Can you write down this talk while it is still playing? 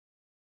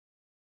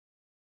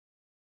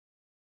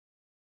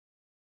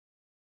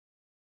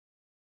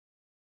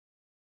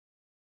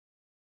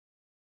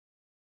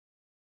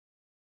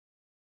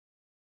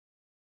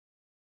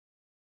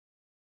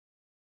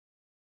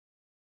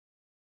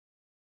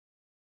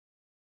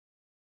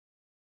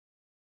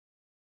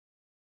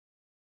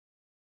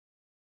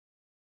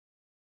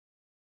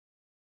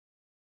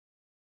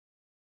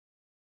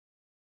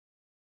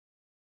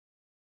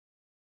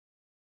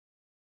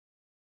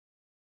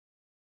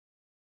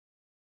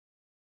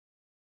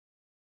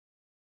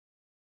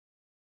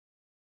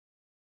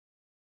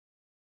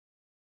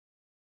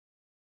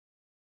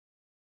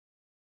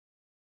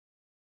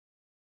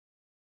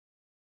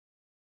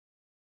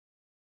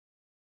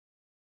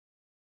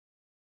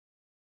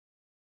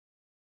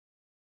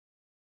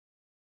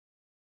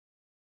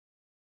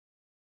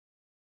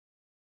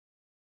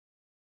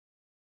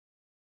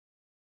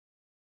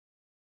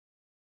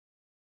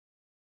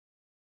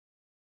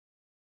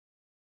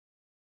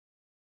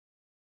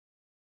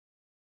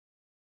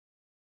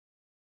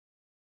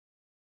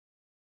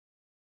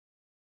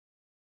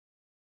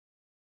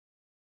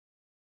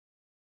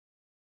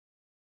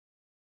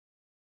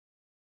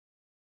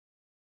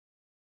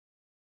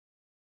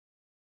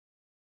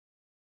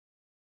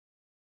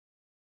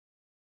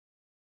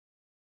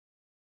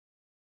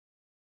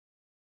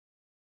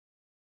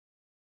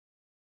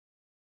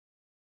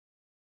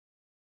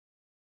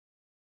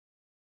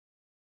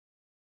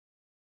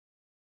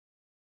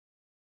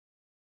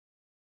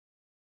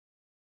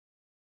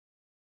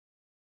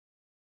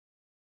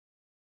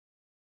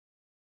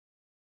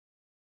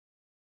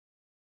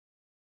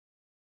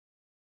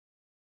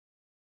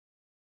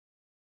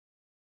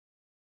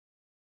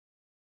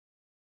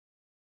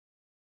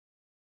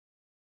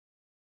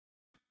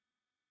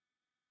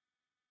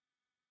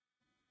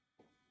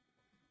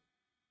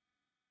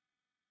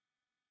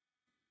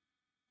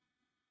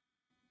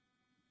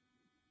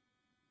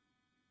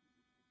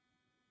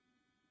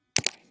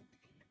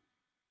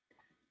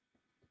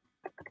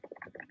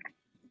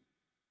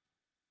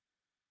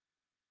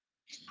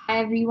Hi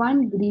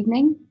everyone, good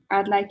evening.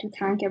 I'd like to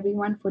thank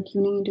everyone for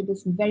tuning into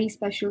this very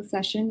special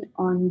session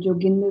on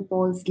Joginder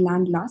Paul's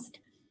Land Lust,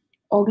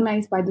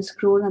 organized by the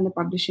Scroll and the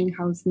publishing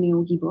house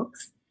Neogi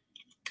Books.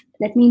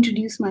 Let me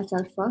introduce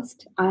myself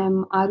first. I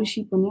am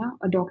Aarushi Punia,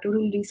 a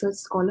doctoral research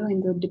scholar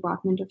in the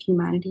Department of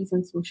Humanities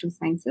and Social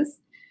Sciences.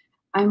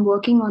 I'm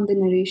working on the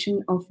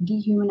narration of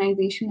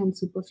dehumanization and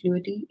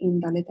superfluity in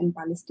Dalit and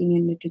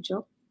Palestinian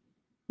literature,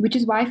 which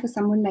is why for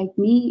someone like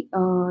me,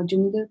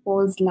 Joginder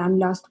Paul's Land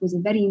Lust was a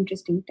very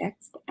interesting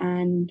text,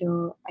 and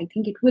I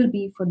think it will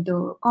be for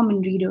the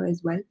common reader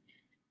as well,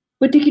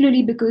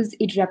 particularly because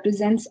it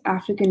represents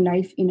African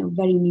life in a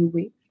very new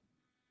way.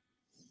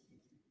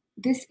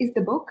 This is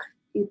the book.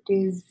 It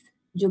is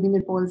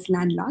Joginder Paul's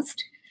Land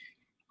Lust,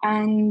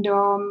 and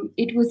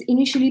it was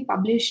initially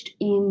published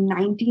in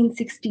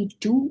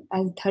 1962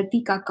 as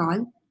Dharti Ka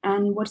Kaal.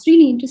 And what's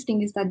really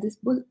interesting is that this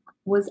book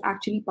was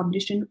actually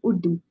published in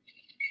Urdu.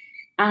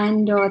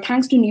 And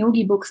thanks to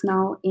Neogi Books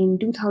now, in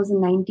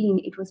 2019,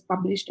 it was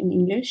published in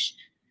English.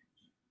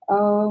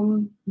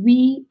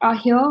 We are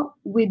here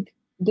with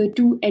the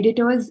two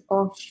editors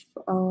of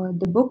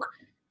the book,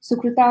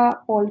 Sukrita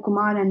Paul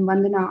Kumar and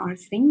Vandana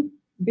Singh.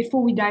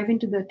 Before we dive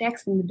into the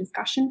text and the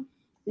discussion,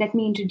 let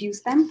me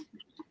introduce them.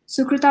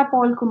 Sukrita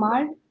Paul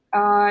Kumar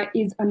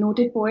is a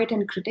noted poet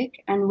and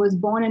critic and was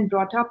born and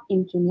brought up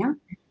in Kenya.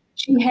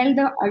 She held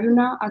the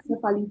Aruna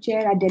Asaf Ali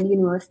Chair at Delhi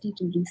University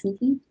till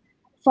recently.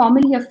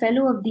 Formerly a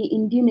fellow of the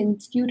Indian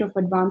Institute of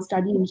Advanced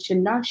Study in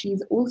Shimla, she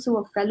is also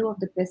a fellow of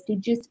the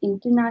prestigious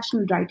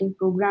International Writing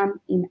Program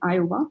in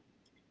Iowa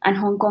and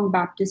Hong Kong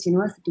Baptist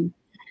University.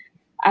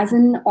 As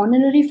an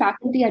honorary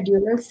faculty at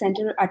ULL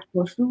Center at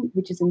Corfu,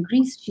 which is in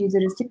Greece, she is a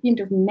recipient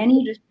of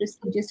many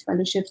prestigious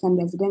fellowships and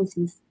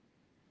residencies.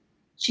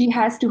 She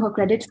has to her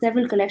credit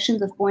several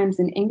collections of poems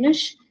in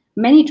English,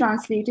 many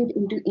translated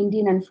into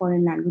Indian and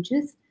foreign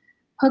languages.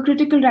 Her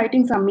critical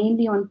writings are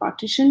mainly on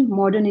partition,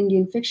 modern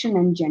Indian fiction,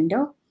 and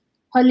gender.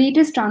 Her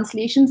latest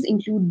translations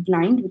include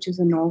Blind, which is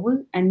a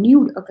novel, and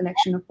Nude, a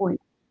collection of poems.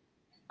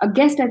 A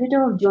guest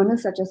editor of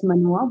journals such as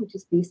Manoa, which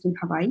is based in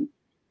Hawaii.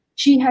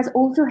 She has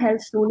also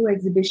held solo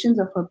exhibitions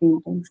of her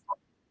paintings.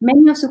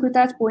 Many of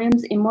Sukrita's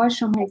poems emerge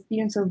from her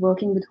experience of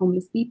working with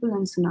homeless people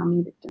and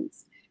tsunami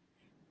victims.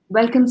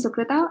 Welcome,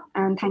 Sukrita,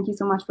 and thank you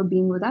so much for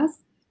being with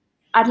us.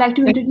 I'd like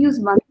to introduce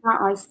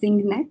Vandana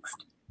Singh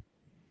next.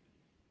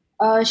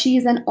 She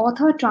is an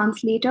author,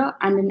 translator,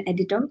 and an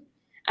editor,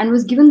 and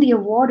was given the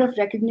award of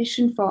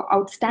recognition for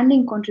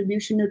outstanding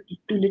contribution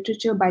to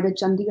literature by the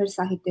Chandigarh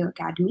Sahitya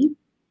Academy.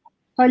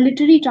 Her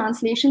literary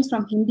translations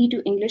from Hindi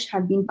to English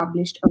have been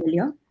published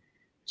earlier.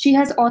 She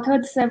has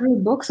authored several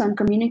books on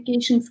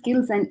communication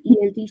skills and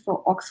ELT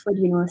for Oxford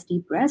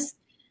University Press.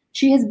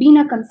 She has been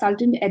a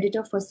consultant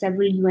editor for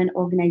several UN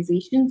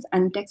organizations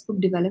and textbook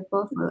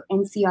developer for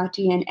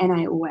NCRT and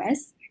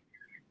NIOS.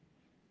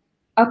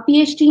 A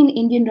PhD in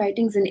Indian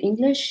writings in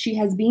English, she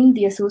has been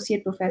the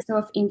Associate Professor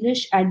of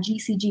English at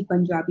GCG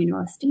Punjab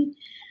University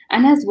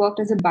and has worked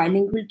as a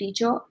bilingual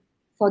teacher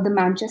for the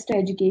Manchester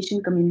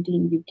education community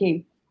in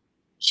UK.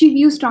 She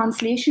views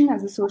translation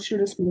as a social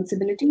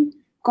responsibility,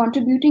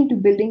 contributing to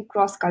building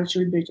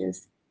cross-cultural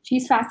bridges. She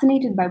is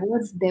fascinated by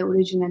words, their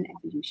origin and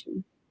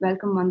evolution.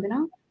 Welcome,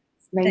 Vandana.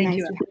 It's very nice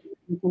to have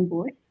you on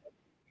board.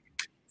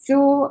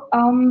 So,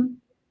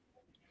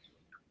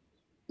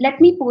 let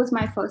me pose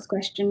my first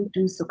question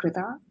to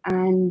Sukrita,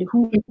 and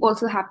who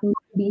also happens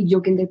to be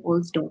Joginder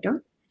Paul's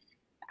daughter.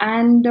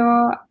 And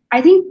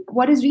I think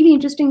what is really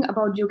interesting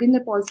about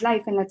Joginder Paul's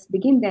life, and let's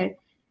begin there,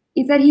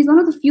 is that he's one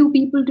of the few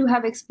people to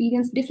have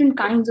experienced different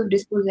kinds of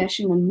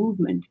dispossession and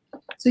movement.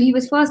 So he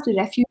was first a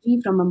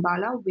refugee from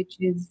Ambala, which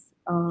is,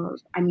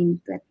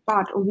 that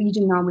part or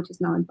region now, which is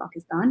now in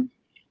Pakistan.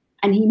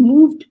 And he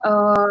moved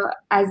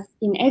as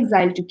in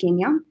exile to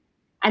Kenya,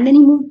 and then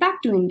he moved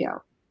back to India.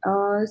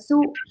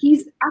 So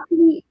he's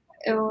actually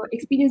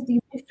experienced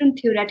these different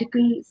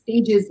theoretical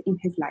stages in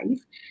his life,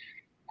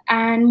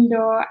 and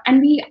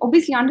we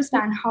obviously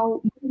understand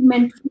how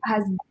movement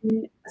has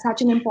been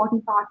such an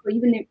important part for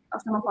even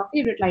some of our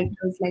favorite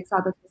writers like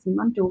Sadat Hasan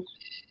Manto,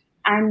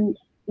 and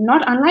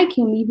not unlike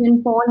him,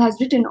 even Paul has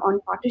written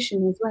on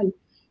partition as well.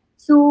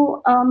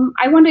 So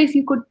I wonder if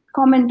you could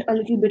comment a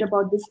little bit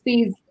about this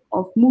phase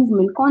of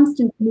movement,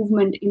 constant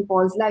movement in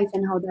Paul's life,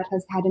 and how that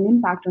has had an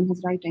impact on his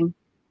writing.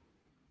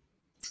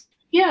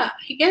 Yeah,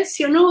 I guess,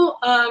 at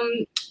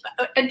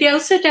the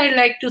outset, I'd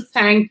like to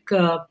thank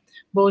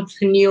both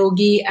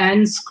Neogi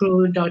and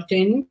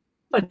Scroll.in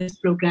for this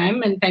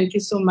program. And thank you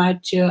so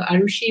much,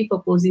 Aarushi,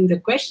 for posing the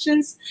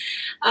questions.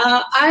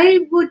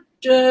 I would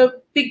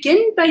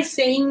begin by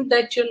saying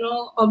that,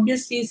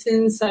 obviously,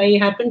 since I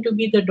happen to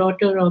be the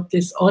daughter of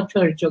this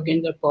author,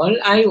 Joginder Paul,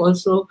 I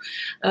also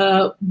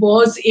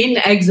was in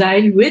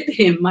exile with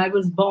him. I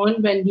was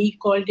born when he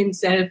called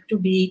himself to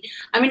be,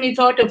 he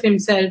thought of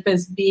himself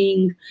as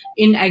being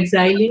in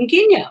exile in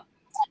Kenya.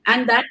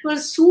 And that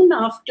was soon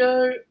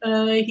after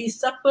he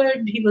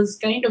suffered, he was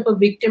kind of a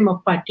victim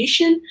of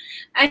partition.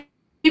 And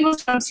he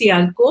was from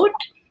Sialkot.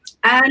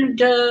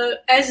 And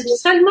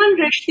as Salman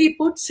Rushdie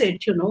puts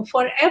it,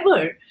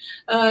 forever,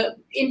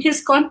 in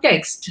his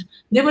context,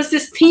 there was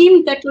this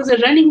theme that was a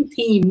running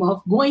theme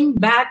of going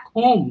back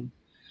home.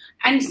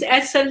 And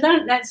as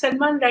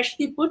Salman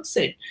Rushdie puts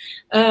it,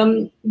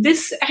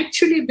 this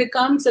actually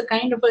becomes a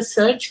kind of a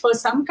search for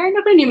some kind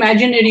of an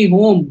imaginary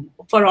home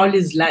for all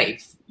his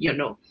life,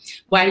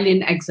 while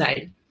in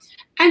exile.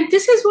 And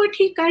this is what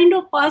he kind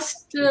of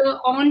passed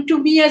on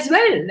to me as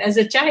well as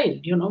a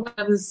child. When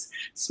I was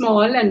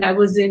small and I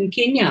was in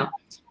Kenya,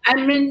 I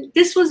mean,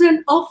 this was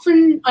an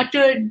often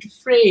uttered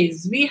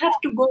phrase. We have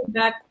to go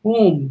back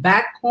home,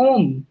 back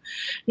home.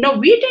 No,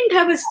 we didn't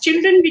have, as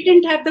children, we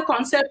didn't have the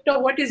concept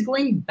of what is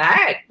going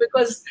back,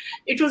 because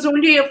it was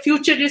only a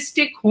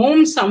futuristic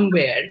home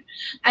somewhere.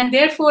 And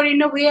therefore,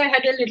 in a way, I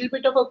had a little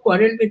bit of a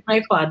quarrel with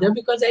my father,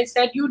 because I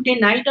said, you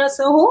denied us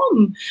a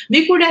home.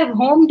 We could have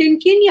homed in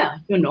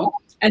Kenya,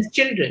 as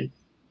children.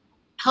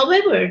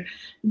 However,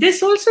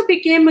 this also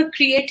became a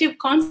creative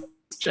construct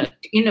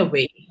in a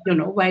way,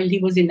 while he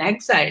was in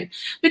exile,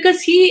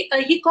 because he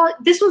called,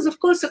 this was of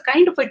course a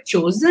kind of a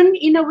chosen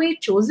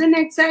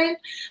exile,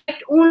 but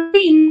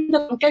only in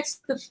the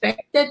context of the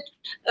fact that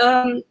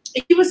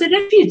he was a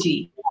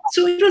refugee.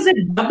 So it was a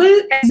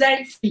double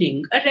exile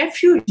feeling, a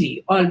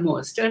refugee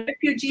almost, a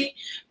refugee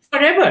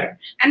forever.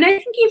 And I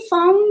think he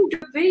found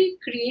a very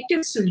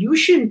creative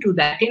solution to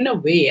that in a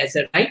way as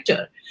a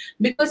writer,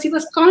 because he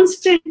was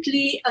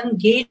constantly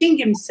engaging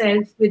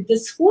himself with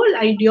this whole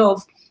idea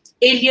of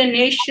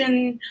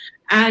alienation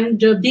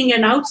and being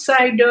an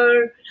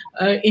outsider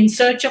in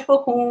search of a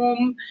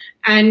home,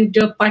 and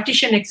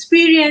partition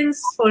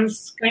experience for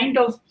kind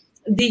of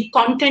the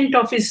content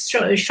of his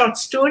short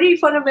story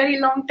for a very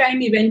long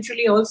time.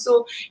 Eventually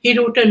also he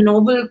wrote a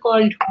novel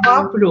called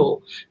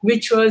Papro,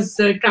 which was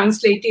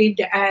translated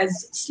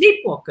as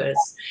Sleepwalkers.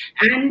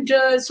 And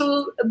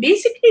so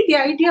basically the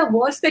idea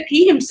was that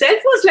he himself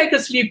was like a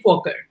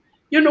sleepwalker,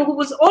 who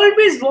was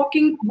always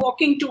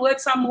walking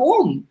towards some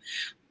home.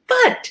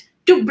 But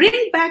to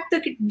bring back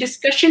the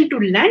discussion to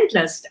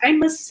Landlust, I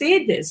must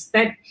say this,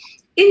 that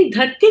in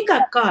Dharti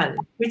Ka Kaal,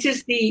 which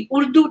is the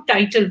Urdu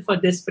title for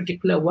this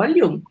particular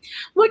volume,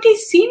 what it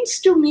seems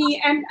to me,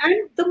 and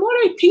the more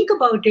I think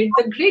about it,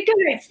 the greater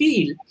I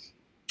feel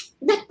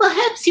that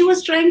perhaps he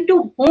was trying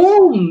to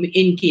home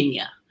in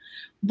Kenya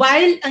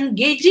while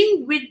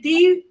engaging with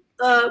the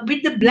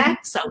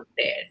blacks out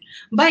there,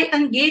 by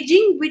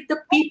engaging with the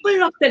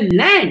people of the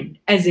land,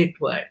 as it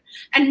were,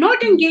 and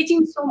not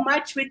engaging so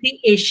much with the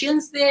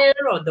Asians there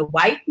or the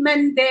white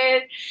men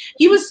there.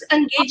 He was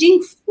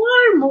engaging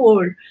far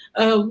more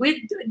with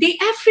the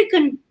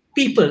African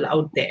people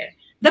out there,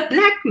 the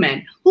black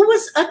man, who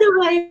was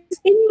otherwise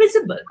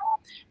invisible.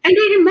 And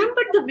I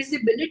remember the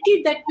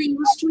visibility that we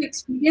used to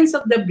experience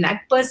of the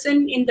black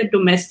person in the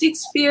domestic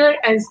sphere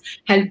as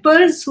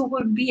helpers, who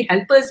would be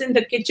helpers in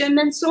the kitchen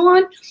and so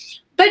on.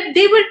 But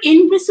they were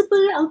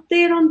invisible out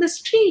there on the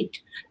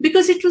street,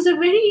 because it was a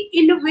very,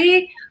 in a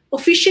way,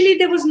 officially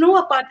there was no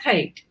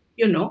apartheid,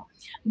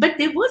 but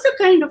there was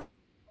a kind of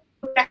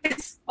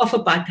practice of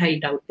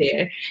apartheid out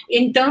there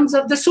in terms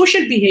of the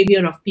social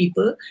behavior of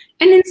people,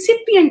 and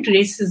incipient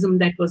racism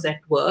that was at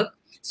work.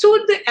 So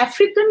the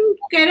African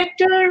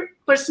character,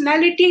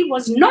 personality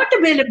was not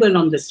available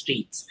on the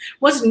streets,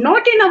 was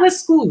not in our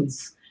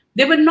schools.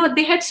 They were not,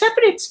 they had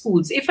separate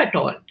schools, if at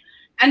all.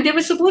 And they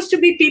were supposed to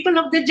be people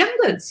of the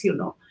jungles,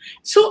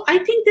 So I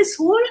think this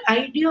whole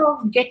idea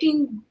of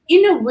getting,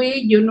 in a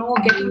way,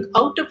 getting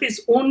out of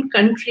his own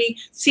country,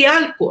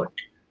 Sialkot.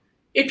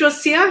 It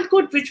was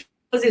Sialkot which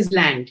was his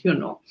land,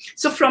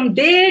 So from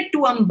there to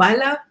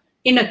Ambala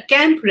in a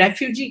camp,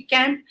 refugee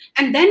camp,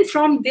 and then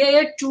from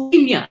there to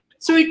Kenya.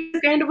 So it's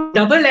kind of a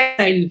double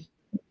exile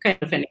kind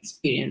of an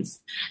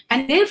experience.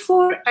 And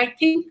therefore, I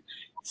think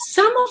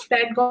some of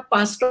that got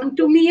passed on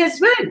to me as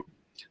well.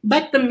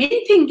 But the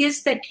main thing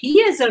is that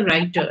he, as a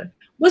writer,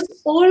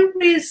 was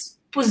always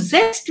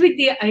possessed with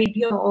the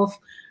idea of,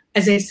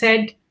 as I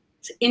said,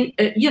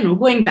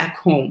 going back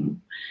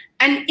home.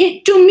 And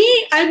to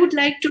me, I would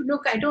like to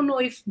look, I don't know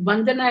if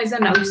Vandana is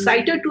an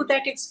outsider to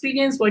that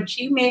experience, what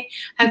she may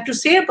have to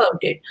say about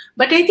it.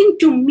 But I think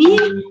to me,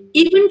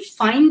 even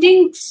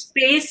finding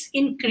space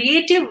in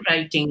creative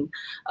writing,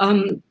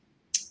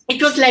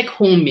 it was like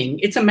homing.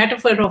 It's a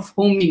metaphor of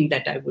homing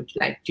that I would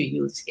like to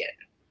use here.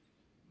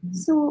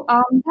 So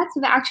that's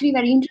actually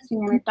very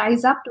interesting, and it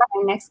ties up to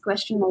my next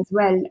question as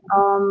well.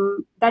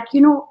 That,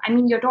 I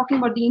mean, you're talking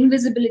about the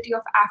invisibility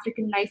of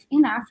African life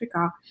in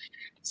Africa.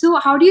 So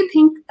how do you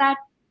think that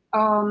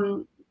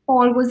Paul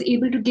was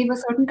able to give a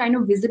certain kind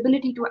of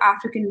visibility to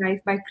African life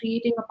by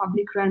creating a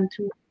public run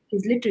through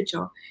his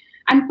literature?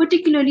 And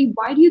particularly,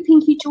 why do you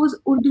think he chose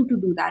Urdu to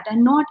do that,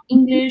 and not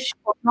English,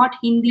 or not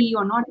Hindi,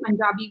 or not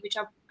Punjabi, which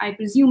are, I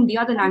presume, the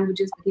other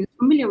languages that he was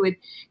familiar with,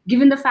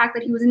 given the fact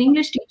that he was an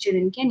English teacher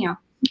in Kenya?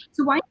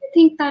 So why do you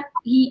think that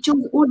he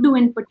chose Urdu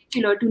in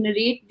particular to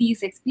narrate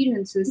these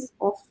experiences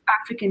of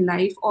African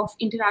life, of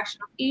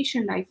interaction of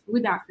Asian life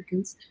with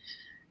Africans?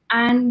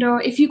 And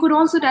if you could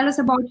also tell us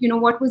about,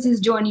 what was his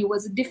journey?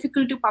 Was it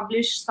difficult to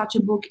publish such a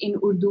book in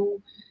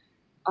Urdu?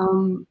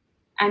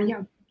 And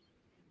yeah.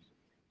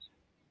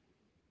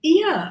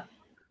 Yeah.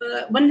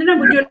 Vandana,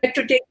 would you like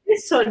to take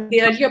this or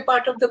the earlier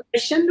part of the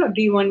question, or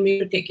do you want me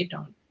to take it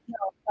on? No,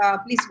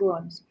 please go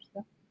on,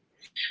 Sukrita.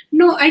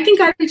 No, I think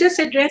I will just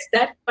address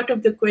that part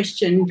of the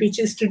question, which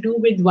is to do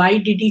with why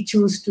did he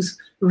choose to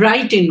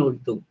write in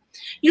Urdu.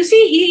 You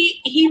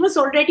see, he was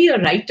already a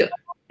writer.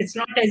 It's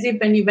not as if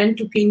when he went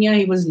to Kenya,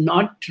 he was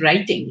not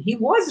writing. He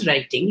was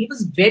writing. He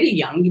was very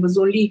young. He was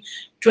only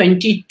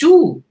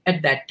 22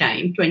 at that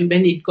time when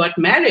he got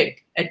married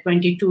at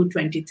 22,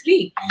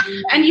 23.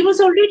 And he was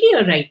already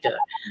a writer.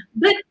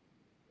 But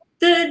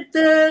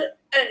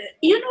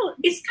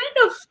it's kind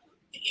of,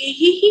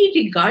 he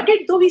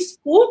regarded, though he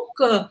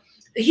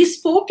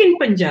spoke in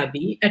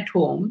Punjabi at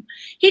home.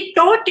 He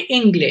taught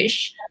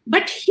English,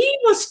 but he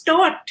was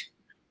taught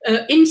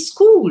in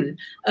school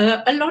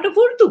a lot of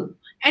Urdu.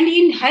 And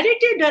he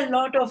inherited a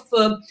lot of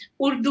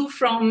Urdu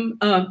from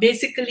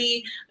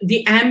basically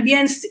the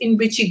ambience in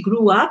which he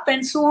grew up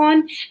and so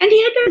on. And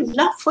he had a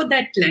love for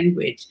that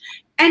language.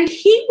 And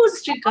he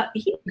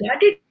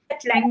regarded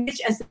that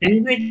language as the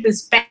language of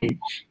his pen,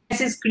 as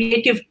his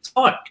creative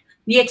thought,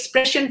 the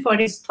expression for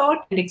his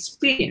thought and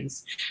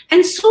experience.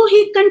 And so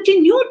he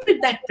continued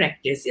with that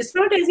practice. It's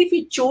not as if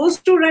he chose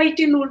to write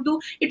in Urdu.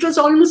 It was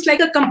almost like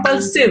a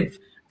compulsive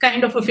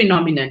kind of a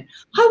phenomenon.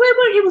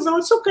 However, he was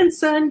also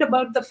concerned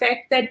about the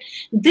fact that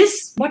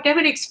this, whatever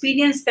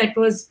experience that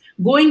was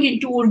going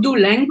into Urdu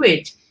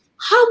language,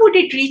 how would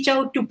it reach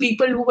out to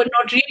people who were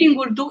not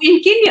reading Urdu in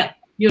Kenya?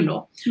 He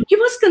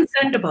was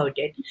concerned about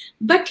it.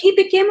 But he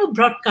became a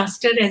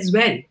broadcaster as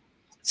well.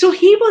 So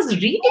he was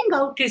reading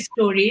out his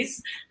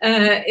stories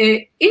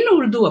in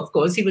Urdu, of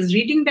course. He was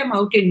reading them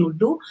out in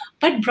Urdu,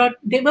 but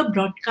they were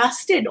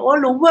broadcasted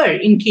all over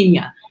in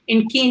Kenya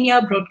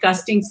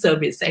Broadcasting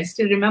Service. I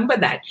still remember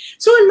that.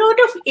 So a lot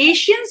of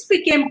Asians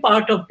became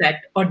part of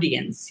that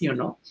audience,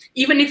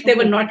 even if they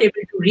were not able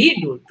to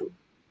read Urdu.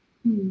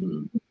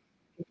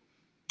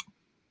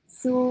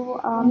 So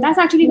that's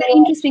actually very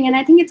interesting. And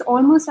I think it's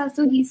almost as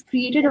though he's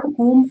created a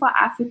home for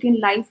African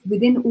life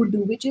within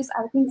Urdu, which is,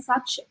 I think,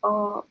 such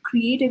a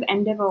creative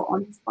endeavor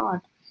on his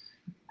part.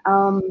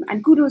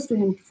 And kudos to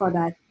him for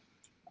that.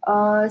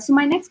 So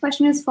my next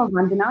question is for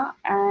Vandana.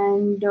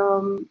 And,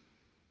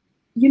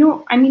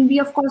 we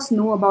of course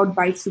know about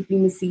white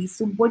supremacy.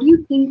 So what do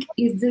you think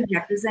is the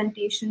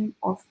representation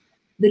of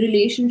the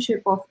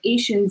relationship of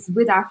Asians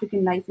with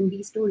African life in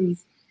these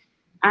stories?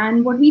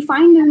 And what we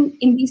find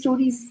in these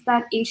stories is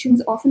that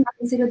Asians often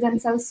consider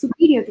themselves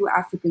superior to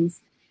Africans.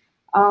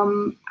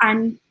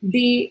 And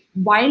they,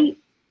 while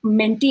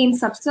maintain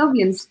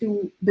subservience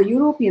to the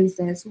Europeans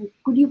there. So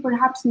could you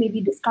perhaps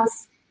maybe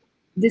discuss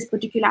this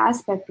particular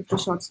aspect of the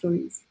short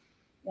stories?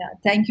 Yeah,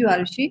 thank you,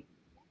 Aarushi.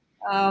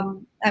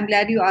 I'm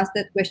glad you asked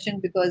that question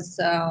because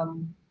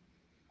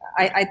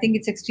I think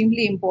it's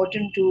extremely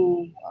important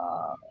to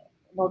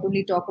not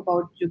only talk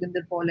about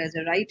Joginder Paul as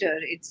a writer,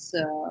 it's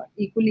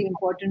equally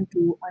important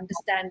to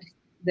understand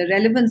the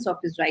relevance of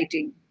his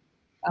writing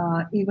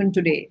even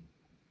today.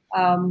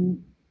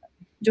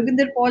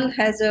 Joginder Paul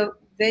has a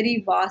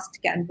very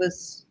vast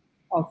canvas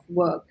of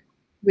work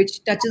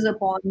which touches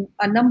upon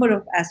a number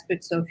of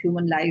aspects of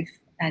human life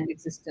and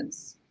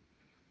existence.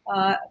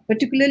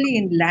 Particularly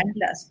in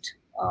Landlust,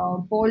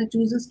 Paul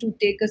chooses to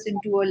take us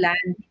into a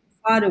land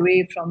far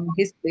away from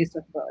his place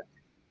of birth.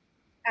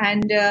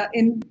 And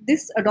in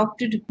this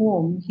adopted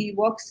home, he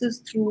walks us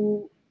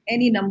through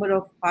any number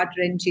of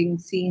heart-wrenching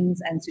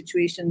scenes and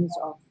situations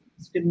of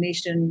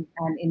discrimination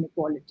and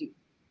inequality.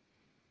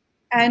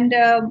 And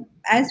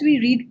as we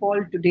read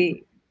Paul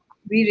today,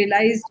 we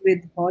realize with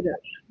horror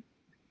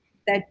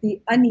that the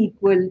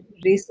unequal,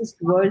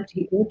 racist world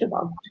he wrote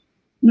about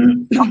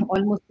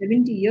almost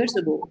 70 years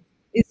ago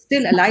is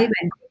still alive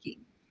and kicking.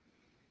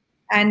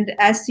 And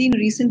as seen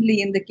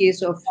recently in the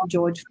case of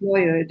George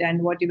Floyd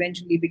and what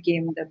eventually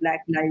became the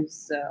Black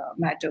Lives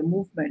Matter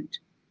movement,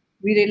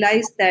 we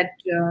realized that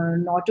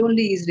not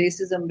only is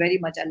racism very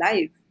much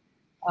alive,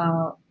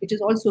 it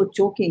is also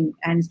choking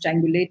and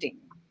strangulating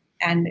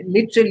and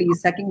literally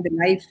sucking the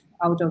life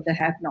out of the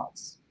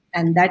have-nots,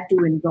 and that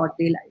too in broad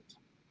daylight.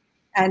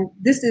 And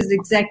this is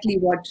exactly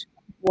what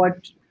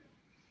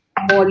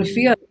Paul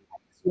feared,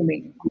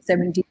 assuming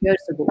 70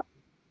 years ago,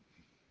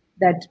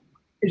 that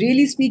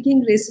really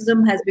speaking,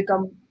 racism has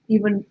become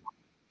even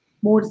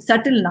more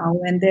subtle now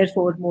and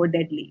therefore more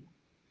deadly.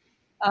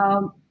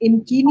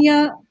 In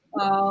Kenya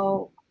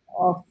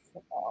of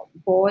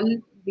Paul,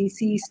 we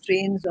see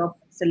strains of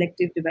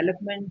selective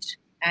development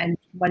and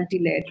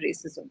multi-layered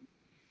racism.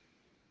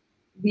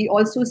 We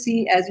also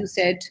see, as you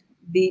said,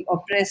 the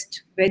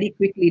oppressed very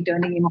quickly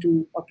turning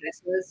into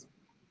oppressors.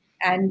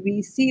 And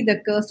we see the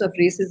curse of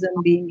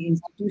racism being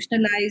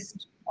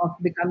institutionalized, of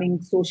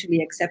becoming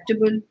socially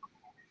acceptable,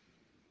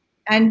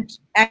 and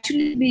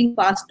actually being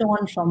passed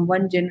on from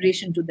one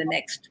generation to the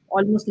next,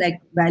 almost like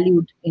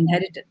valued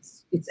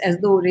inheritance. It's as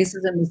though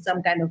racism is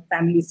some kind of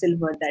family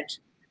silver that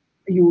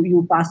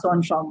you pass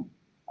on from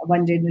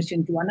one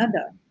generation to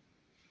another.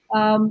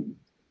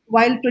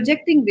 While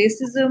projecting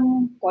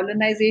racism,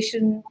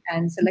 colonization,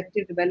 and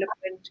selective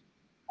development,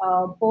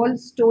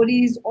 Paul's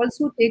stories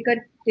also take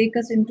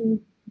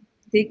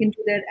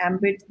into their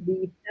ambit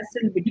the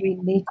tussle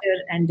between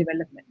nature and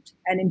development.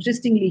 And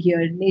interestingly,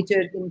 here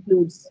nature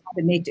includes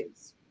the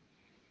natives,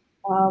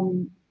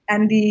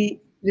 and the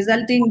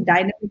resulting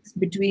dynamics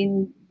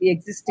between the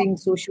existing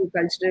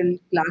socio-cultural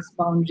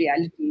class-bound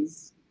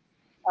realities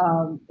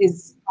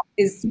is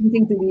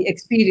something to be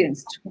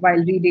experienced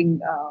while reading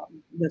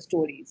the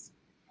stories.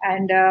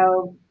 And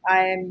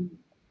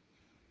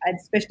I'd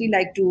especially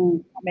like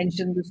to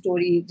mention the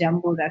story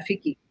Jambo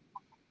Rafiki,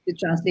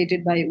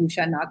 translated by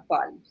Usha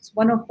Nagpal. It's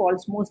one of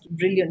Paul's most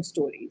brilliant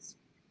stories.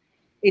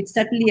 It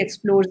subtly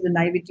explores the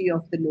naivety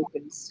of the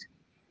locals.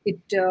 It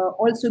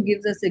also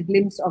gives us a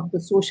glimpse of the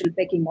social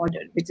pecking order,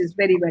 which is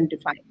very well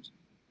defined.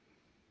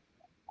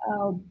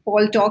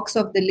 Paul talks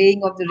of the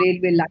laying of the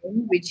railway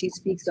line, which he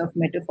speaks of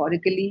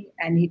metaphorically,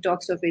 and he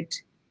talks of it,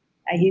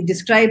 he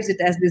describes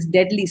it as this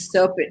deadly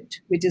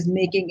serpent which is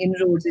making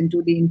inroads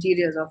into the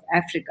interiors of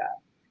Africa.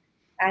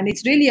 And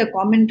it's really a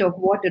comment of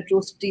what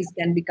atrocities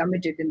can be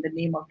committed in the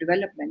name of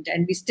development,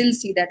 and we still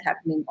see that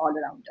happening all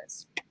around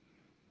us.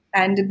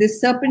 And this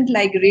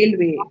serpent-like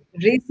railway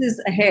races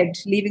ahead,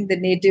 leaving the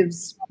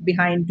natives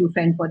behind to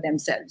fend for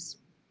themselves.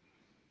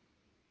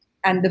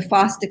 And the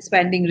fast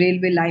expanding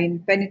railway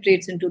line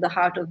penetrates into the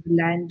heart of the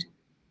land.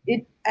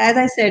 It, as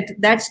I said,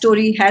 that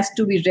story has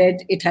to be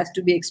read, it has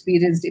to be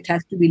experienced, it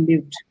has to be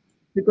lived,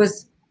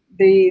 because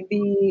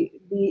the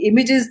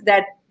images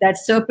that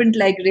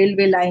serpent-like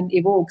railway line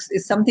evokes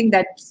is something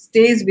that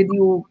stays with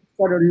you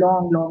for a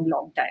long, long,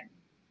 long time.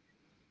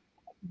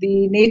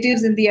 The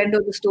natives in the end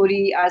of the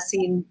story are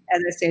seen,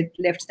 as I said,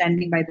 left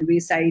standing by the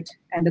wayside,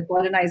 and the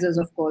colonizers,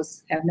 of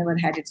course, have never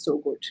had it so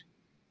good.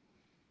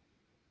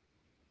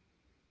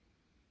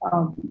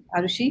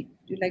 Aarushi,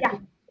 would you like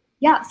to?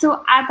 Yeah,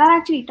 so that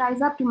actually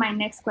ties up to my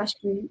next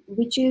question,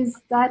 which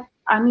is that,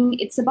 I mean,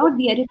 it's about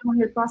the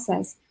editorial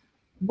process.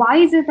 Why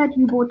is it that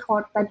you both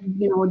thought that,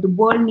 you know, the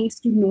world needs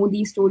to know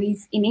these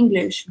stories in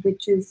English,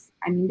 which is,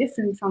 I mean,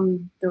 different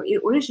from the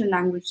original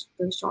language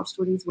the short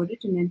stories were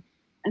written in?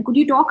 And could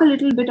you talk a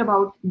little bit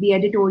about the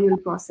editorial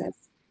process?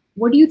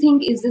 What do you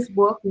think is this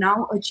work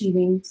now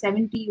achieving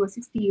 70 or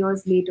 60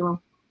 years later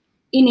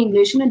in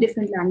English, in a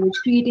different language,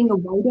 creating a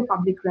wider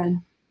public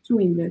realm through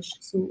English?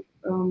 So,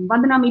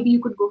 Vandana, maybe you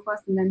could go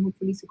first, and then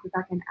hopefully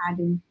Sukrita can add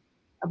in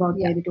about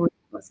the editorial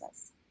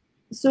process.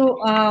 So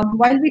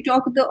while we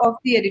talk of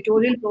the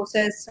editorial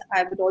process,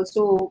 I would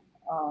also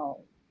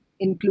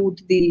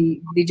include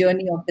the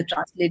journey of the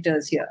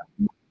translators here,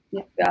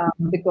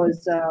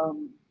 because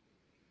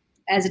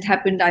as it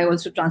happened, I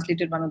also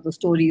translated one of the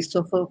stories.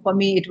 So for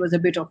me, it was a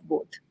bit of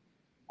both.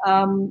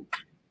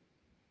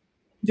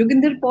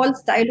 Joginder Paul's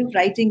style of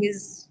writing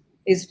is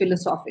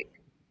philosophic,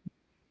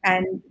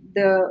 and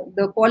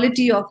the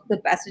quality of the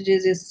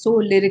passages is so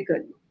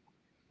lyrical.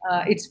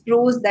 It's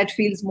prose that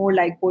feels more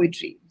like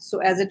poetry. So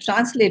as a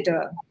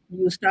translator,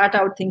 you start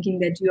out thinking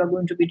that you are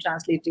going to be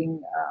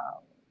translating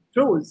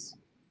prose,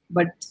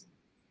 but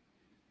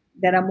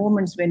there are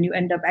moments when you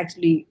end up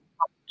actually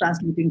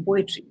translating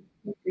poetry.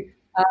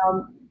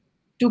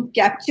 To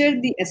capture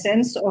the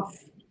essence of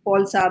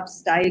Paul Saab's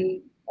style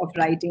of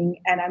writing,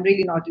 and I'm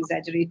really not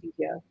exaggerating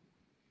here,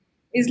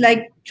 is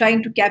like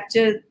trying to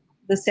capture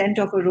the scent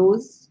of a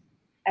rose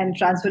and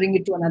transferring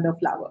it to another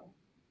flower.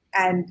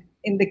 And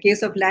in the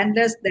case of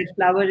Landless, that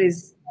flower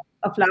is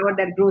a flower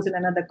that grows in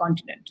another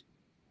continent.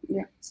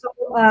 Yeah. So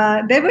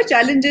there were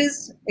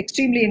challenges,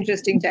 extremely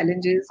interesting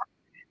challenges.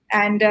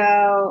 And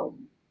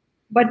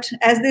but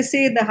as they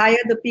say, the higher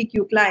the peak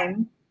you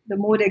climb, the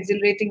more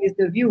exhilarating is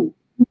the view.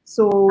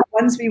 So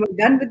once we were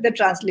done with the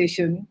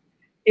translation,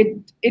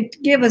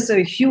 it gave us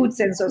a huge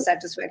sense of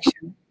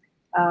satisfaction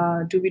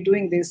to be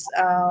doing this.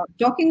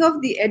 Talking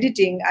of the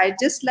editing, I'd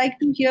just like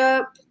to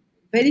hear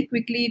very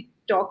quickly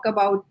talk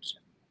about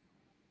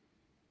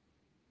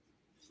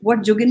what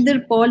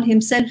Joginder Paul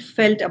himself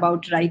felt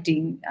about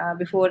writing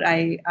before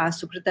I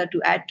ask Sukrita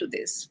to add to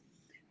this.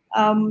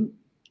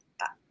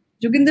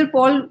 Joginder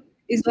Paul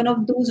is one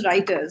of those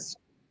writers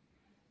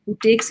who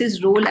takes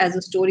his role as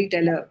a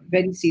storyteller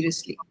very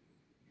seriously.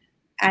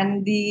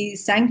 And the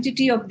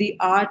sanctity of the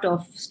art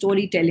of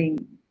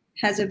storytelling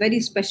has a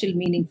very special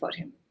meaning for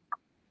him.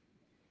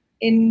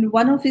 In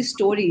one of his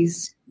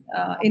stories,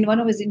 in one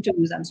of his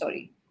interviews,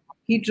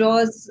 he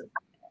draws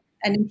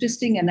an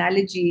interesting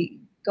analogy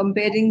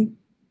comparing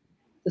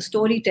the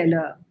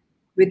storyteller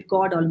with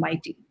God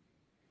Almighty.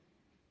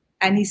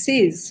 And he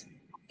says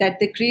that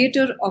the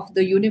creator of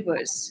the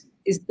universe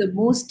is the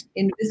most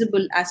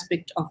invisible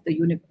aspect of the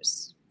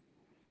universe.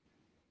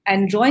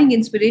 And drawing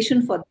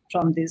inspiration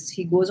from this,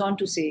 he goes on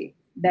to say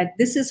that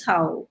this is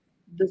how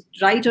the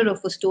writer of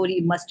a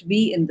story must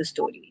be in the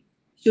story,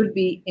 should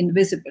be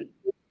invisible,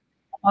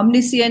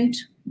 omniscient,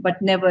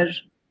 but never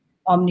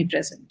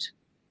omnipresent.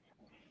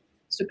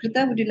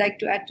 Sukrita, would you like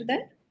to add to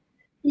that?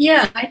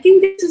 Yeah, I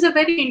think this is a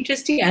very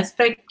interesting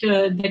aspect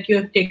that you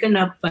have taken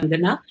up,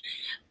 Vandana.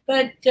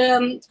 But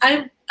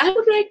I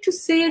would like to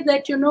say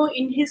that, you know,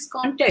 in his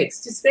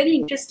context, it's very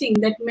interesting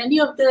that many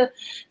of the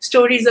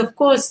stories, of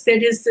course,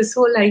 there is this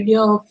whole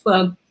idea of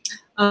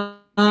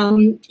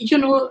going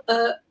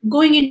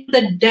into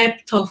the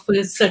depth of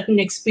a certain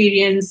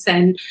experience,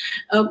 and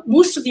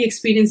most of the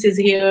experiences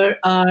here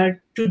are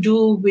to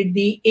do with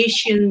the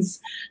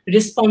Asians'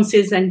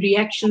 responses and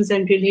reactions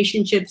and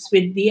relationships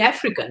with the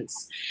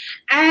Africans,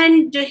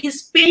 and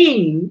his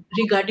pain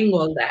regarding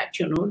all that.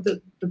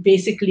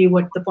 Basically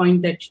what the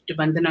point that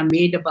Vandana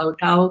made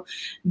about how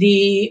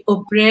the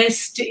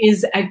oppressed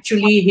is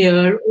actually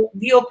here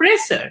the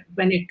oppressor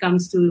when it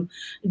comes to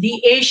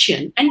the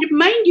Asian. And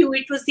mind you,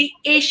 it was the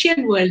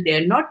Asian world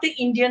there, not the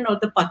Indian or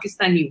the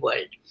Pakistani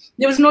world.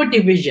 There was no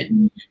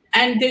division.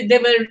 And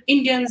there were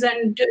Indians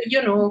and,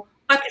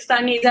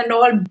 Pakistanis and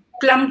all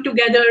clumped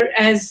together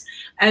as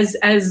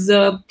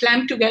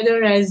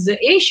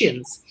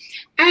Asians.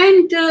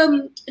 And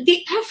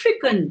the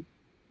African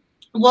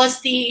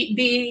was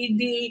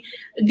the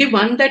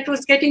one that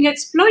was getting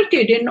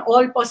exploited in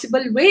all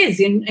possible ways,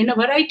 in a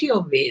variety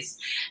of ways.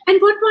 And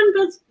what one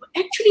was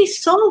actually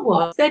saw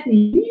was that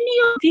many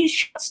of these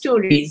short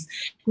stories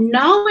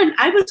now, and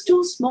I was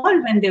too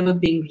small when they were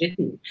being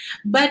written,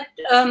 but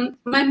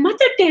my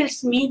mother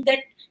tells me that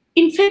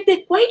in fact there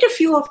are quite a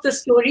few of the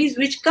stories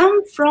which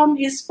come from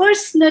his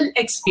personal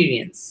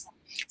experience.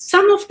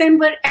 Some of them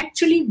were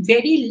actually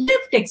very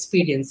lived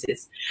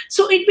experiences.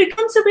 So it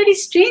becomes a very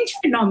strange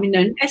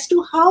phenomenon as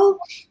to how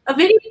a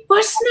very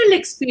personal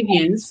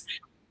experience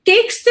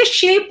takes the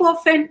shape of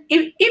an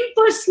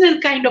impersonal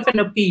kind of an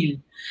appeal.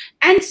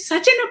 And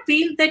such an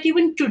appeal that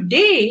even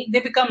today they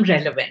become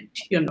relevant,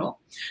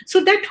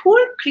 So that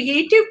whole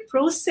creative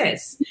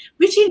process,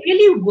 which he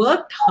really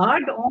worked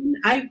hard on,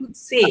 I would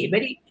say,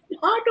 very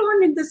hard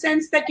on in the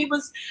sense that he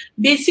was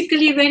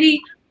basically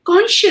very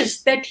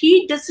conscious that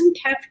he doesn't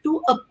have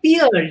to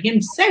appear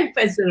himself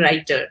as a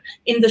writer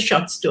in the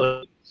short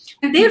story.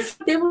 And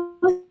therefore, there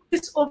was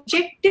this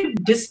objective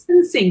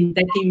distancing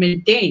that he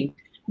maintained,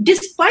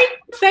 despite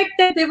the fact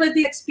that there were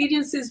the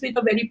experiences which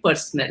were very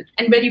personal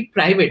and very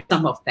private,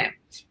 some of them.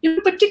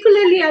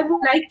 Particularly, I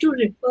would like to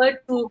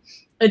refer to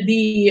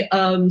the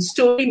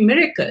story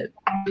Miracle,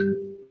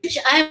 which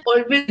I've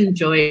always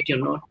enjoyed,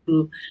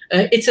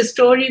 it's a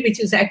story which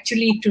is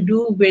actually to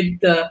do with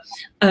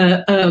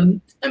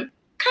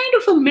kind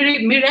of a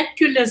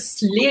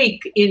miraculous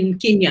lake in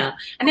Kenya.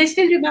 And I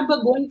still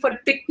remember going for a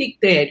picnic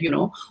there,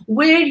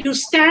 where you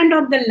stand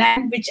on the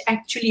land which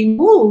actually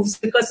moves,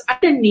 because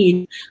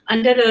underneath,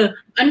 under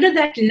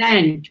that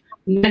land,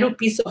 narrow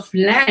piece of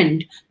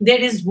land,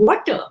 there is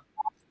water.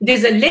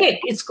 There's a lake,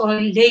 it's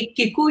called Lake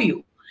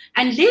Kikuyu.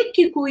 And Lake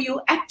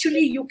Kikuyu,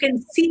 actually, you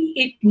can see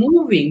it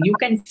moving. You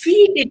can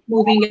feel it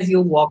moving as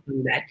you walk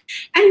on that.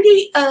 And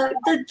I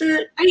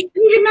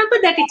remember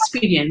that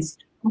experience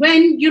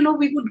when,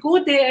 we would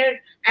go there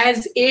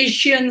as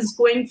Asians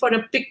going for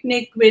a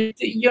picnic with,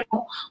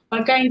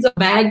 all kinds of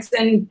bags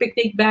and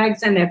picnic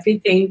bags and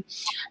everything.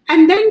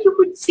 And then you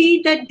could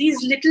see that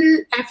these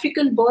little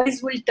African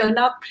boys will turn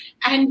up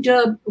and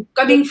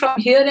coming from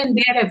here and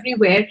there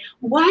everywhere.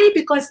 Why?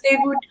 Because they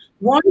would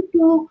want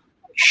to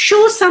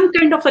show some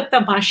kind of a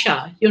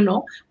tamasha,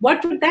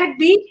 What would that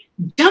be?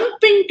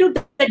 Jump into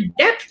the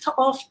depth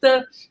of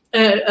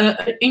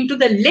into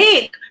the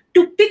lake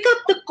to pick up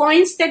the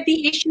coins that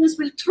the Asians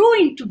will throw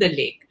into the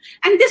lake.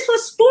 And this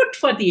was sport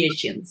for the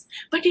Asians,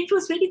 but it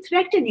was very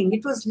threatening.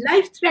 It was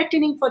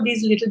life-threatening for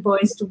these little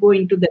boys to go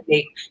into the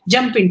lake,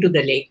 jump into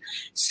the lake.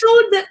 So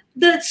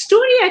the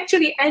story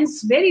actually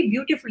ends very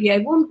beautifully. I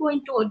won't go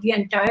into the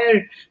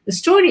entire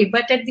story,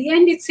 but at the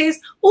end it says,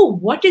 oh,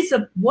 what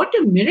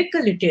a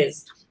miracle it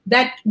is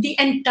that the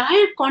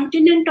entire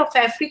continent of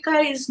Africa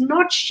is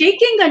not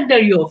shaking under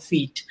your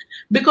feet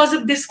because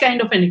of this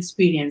kind of an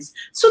experience.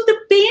 So the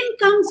pain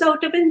comes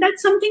out of it, and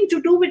that's something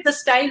to do with the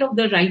style of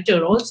the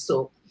writer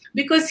also,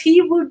 because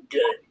he would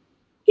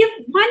give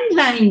one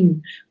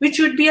line, which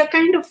would be a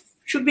kind of,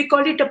 should we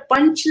call it a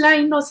punch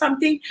line or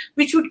something,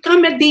 which would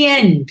come at the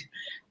end.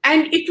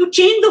 And it would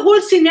change the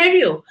whole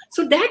scenario.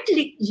 So that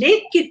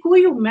Lake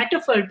Kikuyu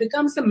metaphor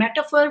becomes a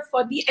metaphor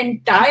for the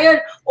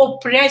entire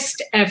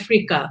oppressed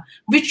Africa,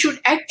 which should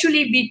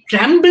actually be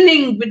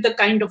trembling with the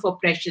kind of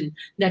oppression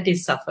that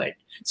is suffered.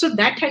 So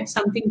that had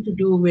something to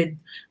do with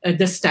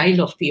the style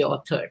of the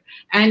author.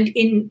 And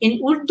in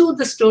Urdu,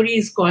 the story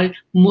is called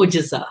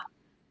Mojaza,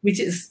 which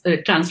is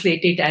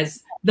translated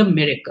as the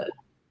miracle.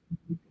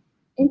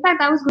 In fact,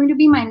 that was going to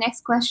be my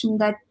next question,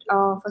 that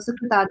for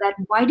Sukrita, that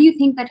why do you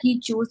think that he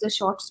chose the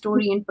short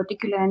story in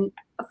particular? And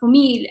for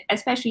me,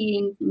 especially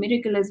in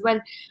Miracle as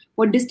well,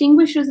 what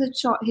distinguishes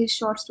his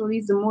short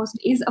stories the most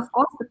is, of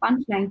course, the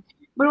punchline,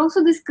 but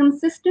also this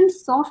consistent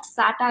soft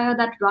satire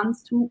that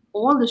runs through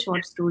all the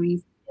short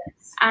stories.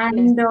 Yes.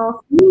 And for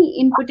me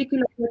in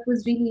particular, what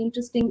was really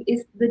interesting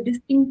is the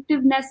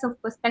distinctiveness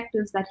of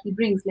perspectives that he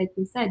brings, like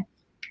you said,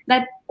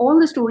 that all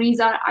the stories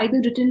are either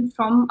written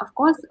from, of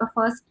course, a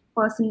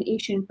first-person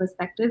Asian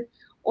perspective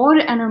or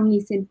an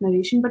omniscient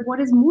narration. But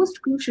what is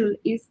most crucial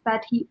is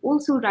that he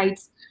also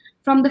writes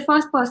from the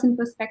first-person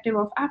perspective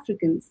of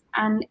Africans.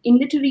 And in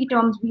literary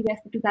terms, we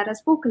refer to that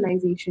as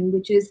focalization,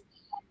 which is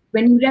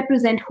when you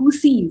represent who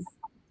sees.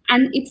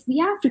 And it's the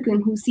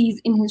African who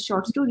sees in his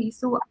short stories.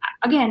 So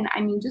again,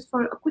 I mean, just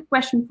for a quick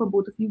question for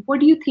both of you,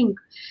 what do you think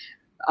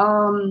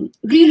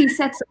really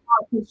sets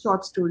apart his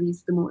short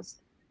stories the most?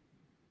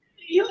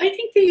 I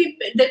think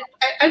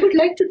I would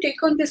like to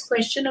take on this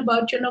question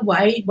about,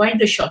 why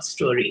the short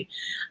story.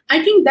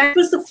 I think that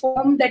was the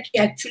form that he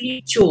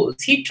actually chose.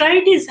 He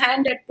tried his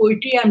hand at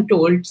poetry, I'm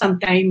told,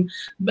 sometime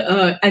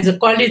as a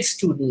college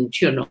student,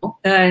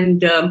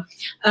 and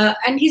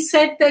he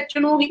said that,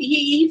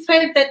 he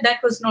felt that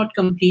that was not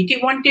complete. He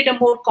wanted a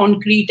more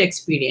concrete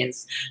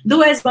experience.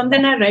 Though, as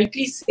Vandana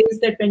rightly says,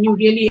 that when you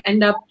really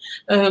end up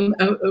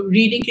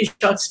reading his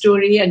short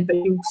story and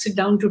when you sit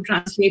down to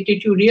translate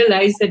it, you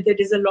realize that there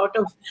is a lot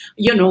of,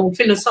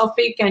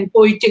 philosophic and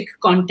poetic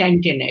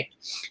content in it.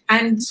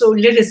 And so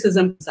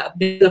lyricism is up.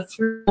 There's a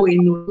flow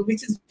in Urdu,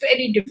 which is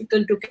very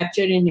difficult to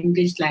capture in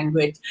English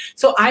language.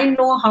 So I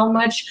know how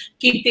much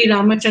Kirti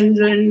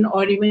Ramachandran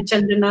or even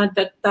Chandana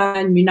Datta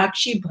and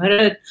Meenakshi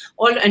Bharat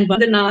and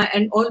Vandana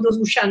and all those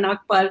Usha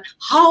Nagpal,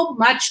 how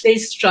much they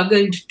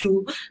struggled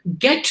to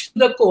get to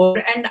the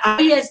core. And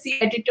I, as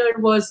the editor,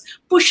 was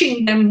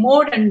pushing them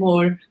more and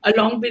more,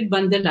 along with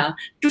Vandana,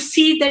 to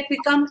see that we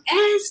come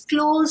as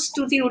close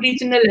to the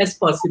original as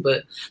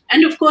possible.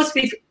 And of course,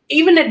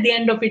 even at the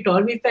end of it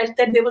all, we felt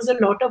that there was a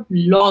lot of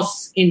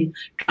loss in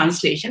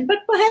translation, but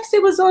perhaps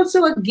there was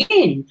also a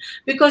gain,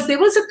 because there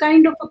was a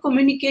kind of a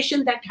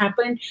communication that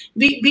happened.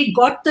 We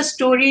got the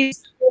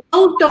stories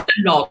out of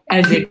the lock,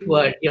 as it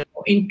were,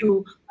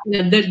 into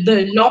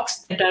the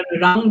locks that are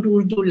around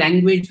Urdu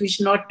language,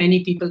 which not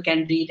many people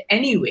can read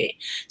anyway.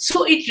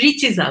 So it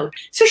reaches out.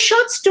 So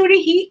short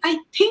story, I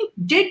think,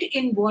 did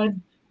involve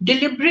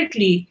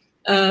deliberately,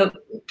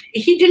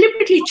 he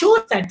deliberately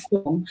chose that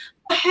form,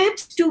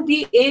 perhaps to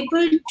be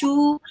able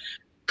to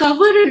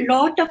cover a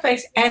lot of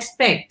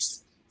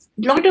aspects,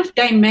 a lot of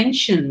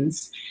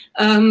dimensions,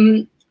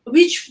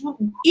 which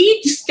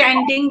each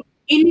standing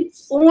in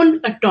its own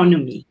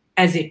autonomy,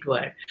 as it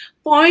were.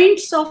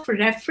 Points of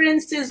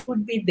references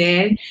would be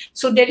there.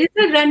 So there is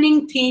a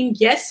running theme,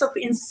 yes, of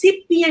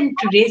incipient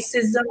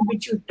racism,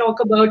 which you talk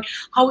about,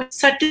 how it's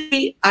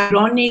subtly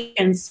ironic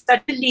and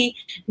subtly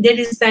there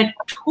is that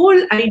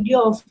whole idea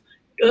of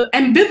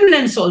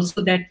ambivalence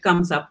also that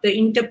comes up, the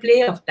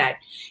interplay of that.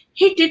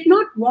 He did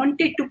not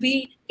want it to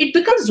be, it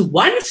becomes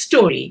one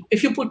story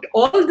if you put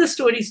all the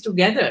stories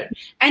together,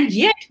 and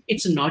yet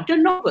it's not a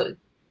novel.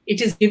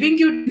 It is giving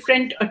you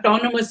different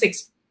autonomous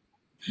experiences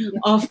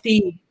of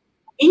the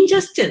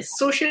injustice,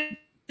 social injustice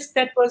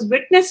that was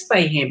witnessed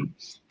by him,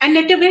 and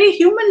at a very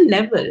human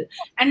level.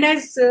 And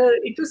as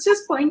it was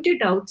just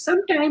pointed out,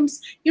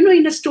 sometimes,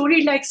 in a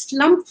story like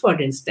Slump, for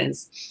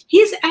instance,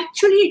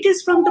 it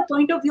is from the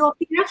point of view of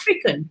the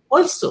African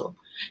also.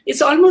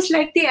 It's almost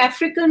like the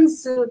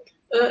African's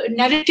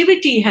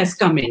narrativity has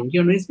come in,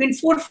 it's been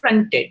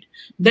forefronted.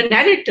 The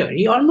narrator,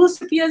 he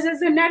almost appears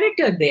as a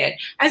narrator there,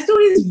 as though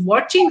he's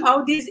watching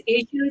how these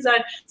Asians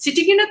are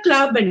sitting in a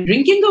club and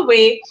drinking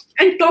away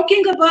and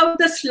talking about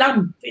the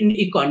slump in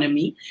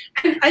economy.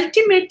 And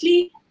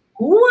ultimately,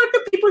 who are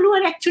the people who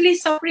are actually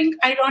suffering?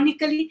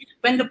 Ironically,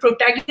 when the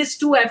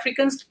protagonist, two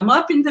Africans, come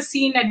up in the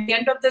scene at the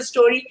end of the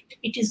story,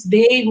 it is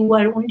they who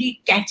are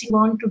only catching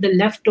on to the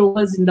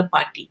leftovers in the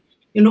party.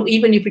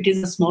 Even if it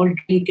is a small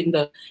drink in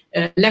the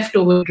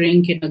leftover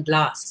drink in a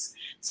glass.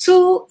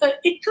 So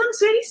it comes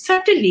very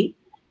subtly,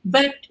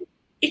 but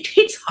it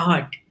hits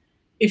hard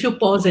if you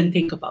pause and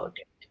think about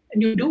it.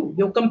 And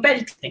you're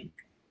compelled to think.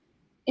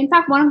 In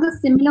fact, one of the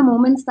similar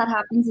moments that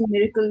happens in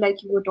Miracle,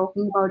 like you were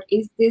talking about,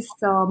 is this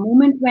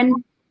moment when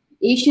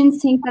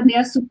Asians think that they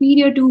are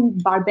superior to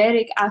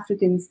barbaric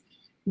Africans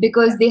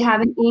because they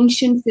have an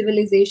ancient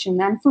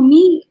civilization. And for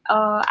me,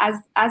 as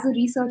a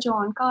researcher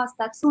on caste,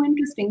 that's so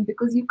interesting,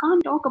 because you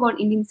can't talk about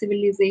Indian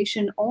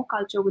civilization or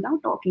culture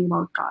without talking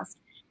about caste.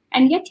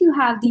 And yet you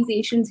have these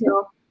Asians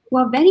here who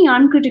are very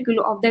uncritical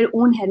of their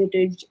own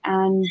heritage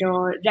and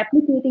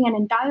replicating an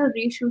entire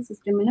racial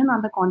system in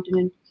another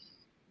continent,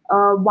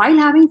 while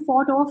having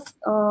fought off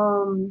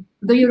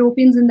the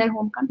Europeans in their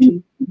home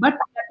country, but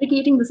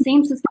replicating the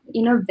same system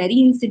in a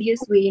very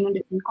insidious way in a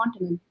different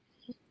continent.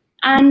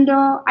 And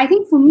I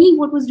think for me,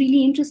 what was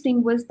really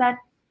interesting was that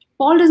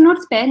Paul does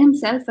not spare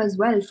himself as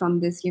well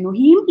from this.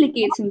 He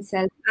implicates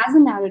himself as a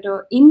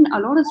narrator in a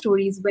lot of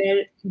stories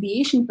where the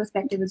Asian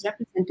perspective is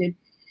represented,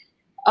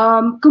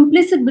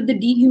 complicit with the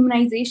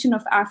dehumanization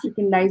of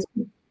African lives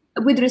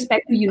with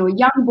respect to,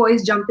 young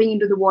boys jumping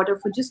into the water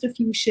for just a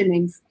few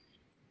shillings.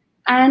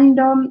 And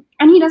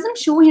he doesn't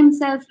show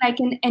himself like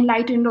an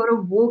enlightened or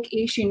a woke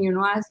Asian,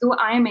 as though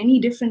I am any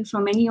different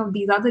from any of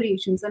these other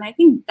Asians. And I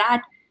think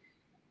that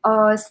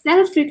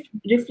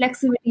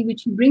self-reflexivity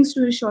which he brings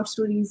to his short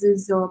stories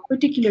is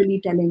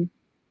particularly telling.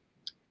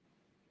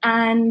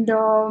 And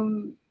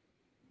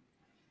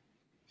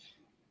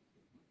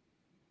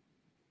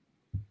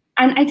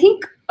I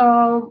think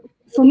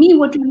for me,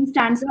 what really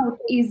stands out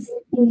is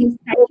in his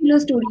particular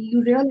story,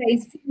 you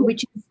realize,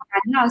 which is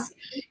at last,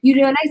 you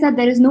realize that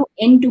there is no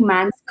end to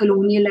man's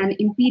colonial and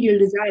imperial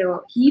desire.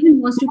 He even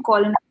wants to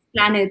colonize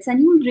planets, and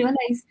you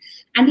realize,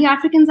 and the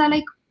Africans are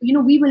like,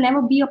 we will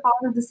never be a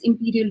part of this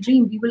imperial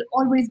dream. We will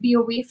always be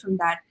away from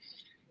that.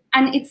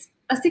 And it's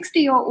a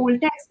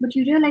 60-year-old text, but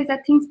you realize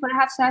that things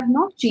perhaps have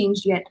not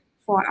changed yet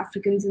for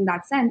Africans in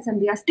that sense,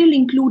 and they are still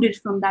included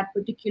from that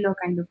particular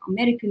kind of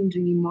American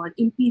dream or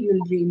imperial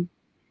dream.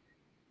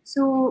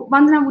 So,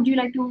 Vandana, would you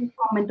like to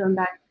comment on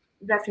that,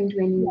 referring to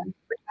any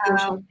particular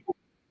short?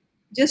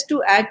 Just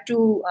to add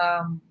to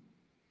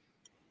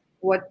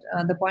what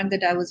the point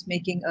that I was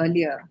making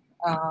earlier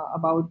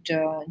about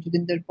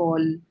Joginder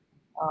Paul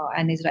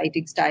and his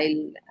writing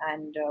style,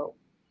 and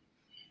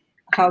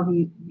how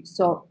he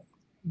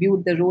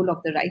viewed the role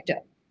of the writer.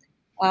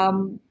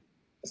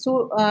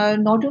 So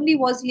not only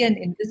was he an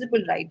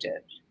invisible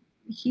writer,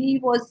 he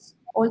was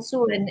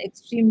also an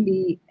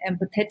extremely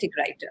empathetic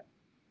writer.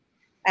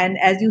 And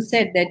as you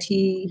said, that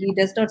he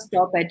does not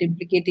stop at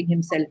implicating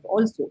himself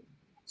also.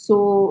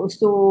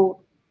 So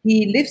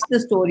he lives the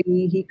story,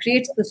 he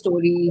creates the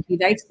story, he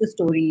writes the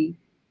story.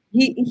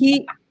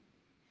 He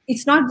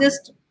it's not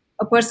just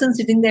a person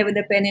sitting there with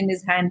a pen in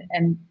his hand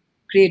and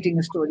creating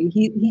a story.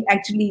 He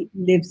actually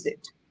lives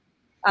it.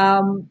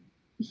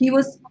 He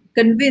was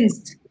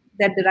convinced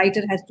that the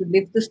writer has to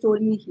live the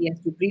story, he has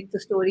to breathe the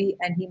story,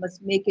 and he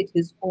must make it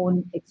his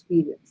own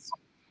experience.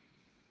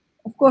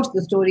 Of course,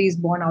 the story is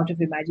born out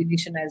of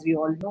imagination, as we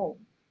all know,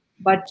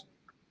 but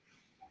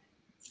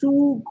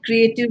true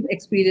creative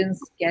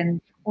experience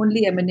can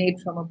only emanate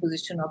from a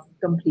position of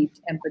complete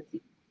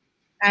empathy.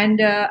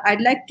 And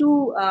I'd like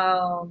to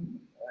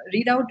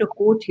read out a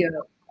quote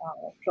here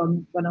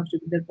from one of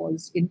Joginder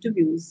Paul's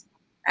interviews.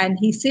 And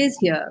he says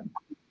here,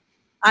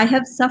 "I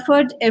have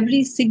suffered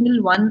every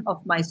single one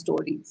of my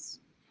stories.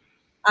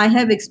 I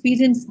have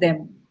experienced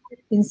them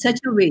in such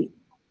a way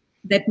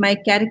that my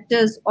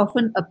characters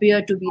often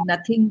appear to be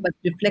nothing but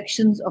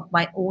reflections of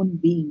my own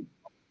being.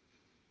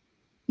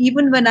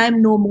 Even when I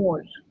am no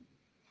more,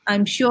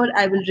 I'm sure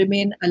I will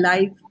remain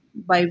alive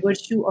by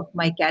virtue of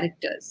my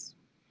characters.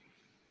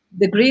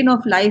 The grain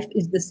of life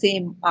is the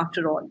same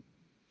after all.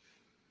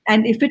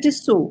 And if it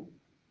is so,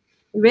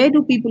 where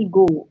do people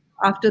go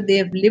after they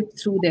have lived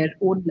through their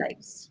own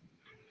lives?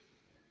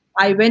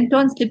 I went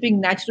on slipping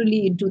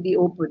naturally into the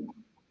open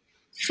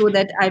so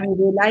that I may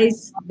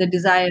realize the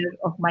desire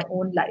of my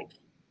own life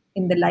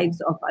in the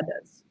lives of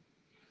others."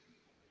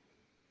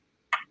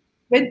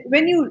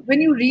 When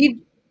you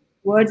read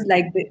words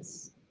like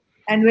this,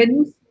 and when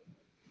you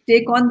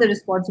take on the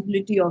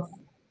responsibility of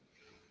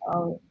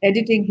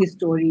editing his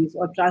stories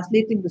or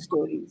translating the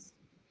stories,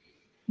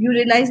 you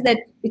realize that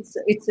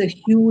it's a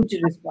huge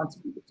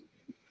responsibility.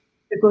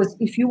 Because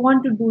if you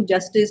want to do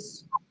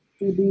justice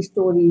to these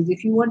stories,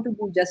 if you want to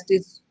do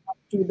justice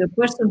to the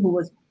person who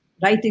was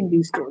writing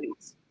these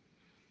stories,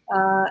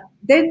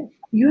 then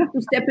you have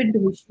to step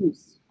into his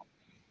shoes.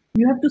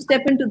 You have to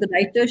step into the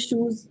writer's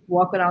shoes,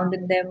 walk around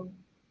in them.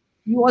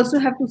 You also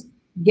have to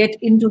get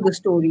into the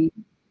story.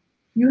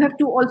 You have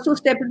to also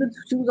step into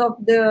the shoes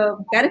of the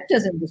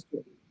characters in the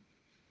story.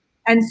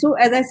 And so,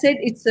 as I said,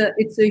 it's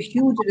a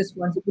huge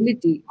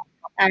responsibility.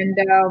 And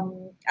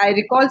I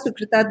recall,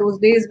 Sukrita, those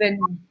days when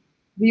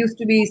we used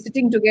to be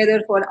sitting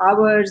together for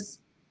hours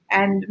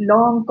and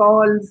long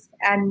calls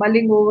and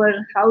mulling over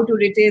how to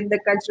retain the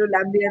cultural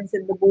ambience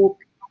in the book,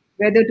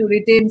 whether to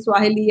retain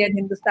Swahili and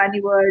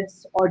Hindustani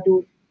words or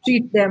to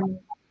treat them,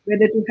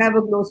 whether to have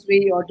a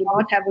glossary or to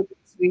not have a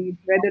glossary,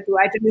 whether to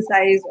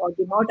italicize or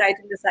to not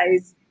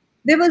italicize.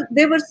 There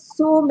were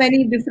so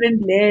many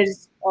different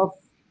layers of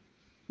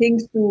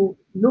things to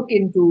look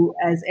into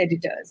as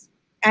editors.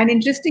 And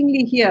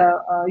interestingly,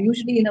 here,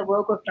 usually in a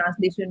work of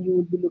translation, you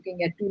would be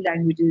looking at two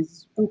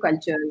languages, two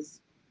cultures,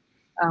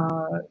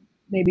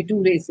 maybe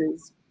two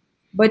races.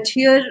 But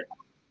here,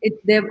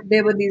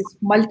 there were these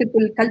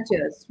multiple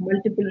cultures,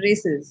 multiple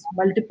races,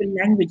 multiple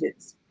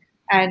languages,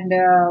 and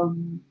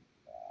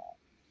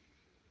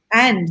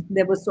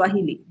there was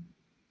Swahili,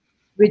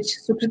 which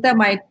Sukrita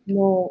might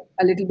know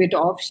a little bit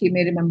of. She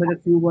may remember a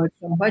few words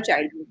from her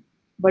childhood,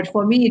 but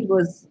for me, it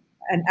was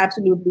an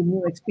absolutely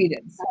new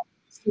experience.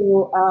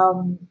 So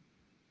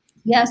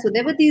so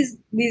there were these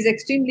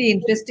extremely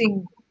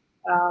interesting,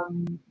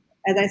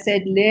 as I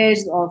said,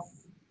 layers of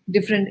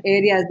different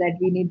areas that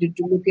we needed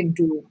to look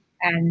into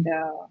and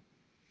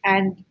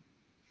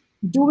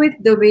do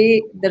it the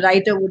way the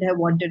writer would have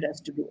wanted us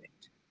to do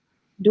it.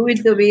 Do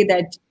it the way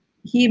that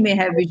he may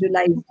have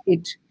visualized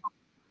it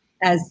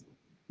as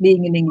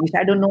being in English.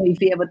 I don't know if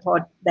he ever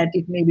thought that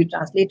it may be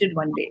translated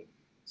one day.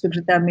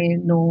 Sukrita may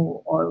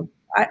know, or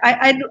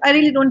I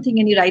really don't think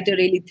any writer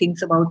really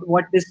thinks about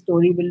what this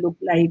story will look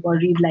like or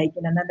read like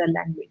in another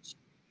language.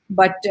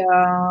 But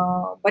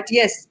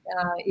yes,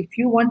 if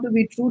you want to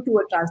be true to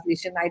a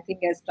translation, I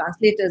think as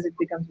translators, it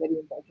becomes very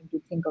important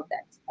to think of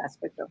that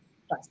aspect of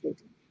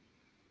translating.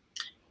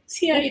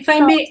 See, if I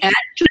may add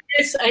to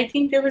this, I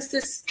think there was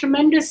this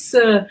tremendous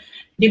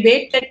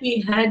debate that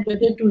we had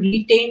whether to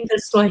retain the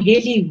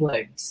Swahili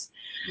words.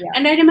 Yeah.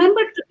 And I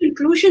remember the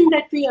conclusion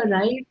that we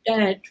arrived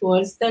at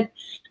was that,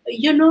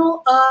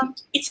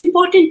 it's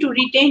important to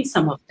retain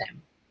some of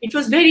them. It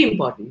was very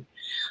important.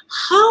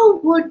 How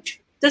would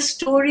the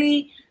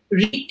story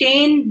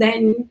retain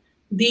then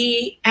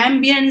the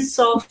ambience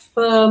of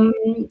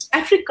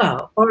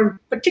Africa, or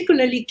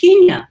particularly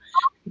Kenya,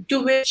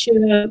 to which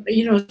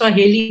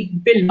Swahili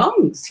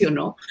belongs,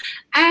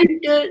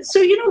 and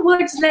so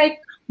words like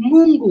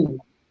Mungu,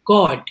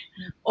 God,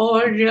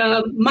 or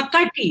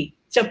Makati,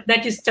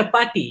 that is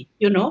chapati,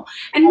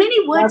 and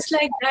many words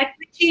like that.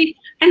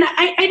 And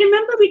I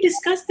remember we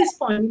discussed this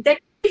point, that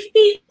if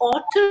the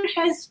author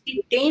has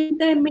retained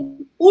them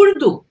in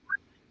Urdu,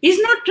 he's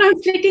not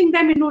translating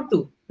them in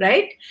Urdu,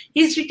 right?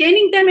 He's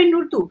retaining them in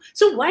Urdu.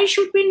 So why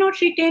should we not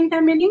retain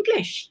them in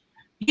English?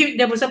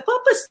 There was a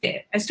purpose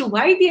there as to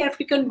why the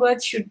African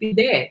words should be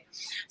there.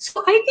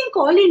 So I think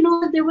all in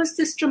all, there was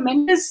this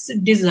tremendous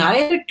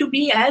desire to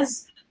be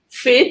as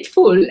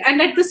faithful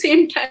and at the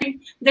same time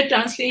the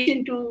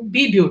translation to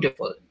be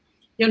beautiful,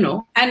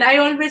 and I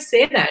always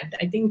say that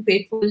I think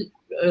faithful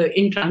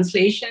in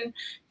translation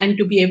and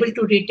to be able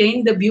to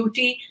retain the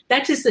beauty,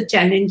 that is the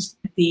challenge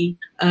that the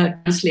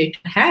translator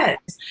has.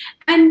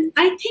 And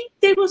I think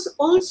there was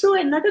also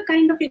another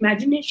kind of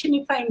imagination,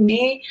 if I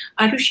may,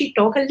 Aarushi,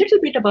 talk a little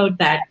bit about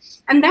that.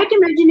 And that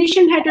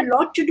imagination had a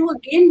lot to do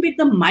again with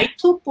the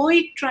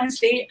mythopoeic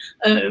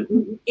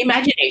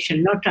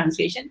imagination, not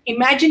translation,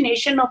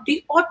 imagination of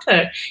the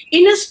author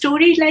in a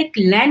story like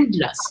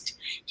Landlust.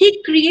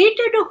 He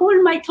created a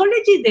whole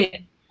mythology there.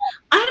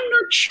 I'm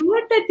not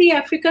sure that the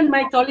African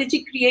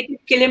mythology created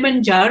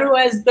Kilimanjaro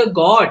as the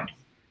god.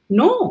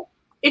 No,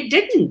 it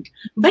didn't.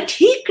 But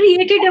he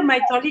created a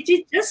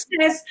mythology just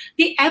as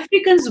the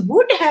Africans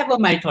would have a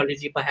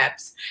mythology,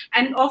 perhaps,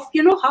 and of,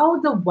 how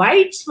the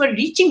whites were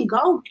reaching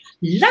out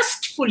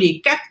lustfully,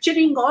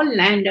 capturing all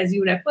land, as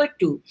you referred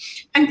to.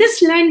 And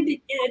this land,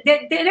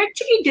 they're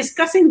actually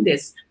discussing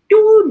this.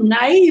 Two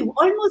naive,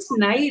 almost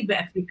naive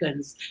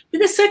Africans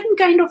with a certain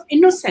kind of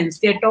innocence.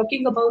 They're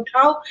talking about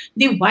how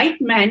the white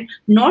man,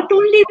 not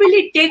only will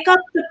he take up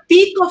the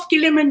peak of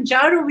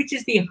Kilimanjaro, which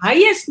is the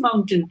highest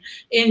mountain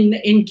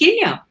in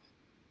Kenya,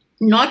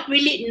 not will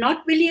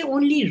he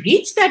only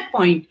reach that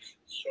point,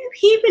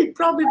 he will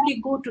probably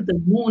go to the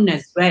moon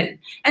as well.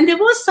 And there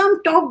was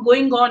some talk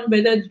going on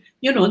whether,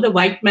 the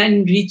white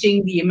man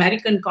reaching the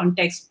American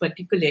context,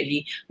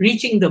 particularly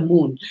reaching the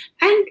moon.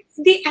 And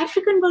the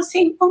African was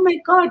saying, oh my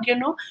God,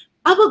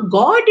 our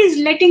God is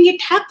letting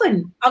it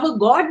happen. Our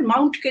God,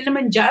 Mount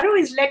Kilimanjaro,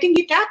 is letting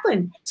it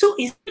happen. So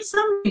is there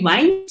some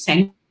divine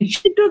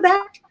sanction to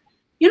that?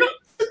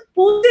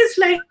 Poses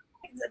like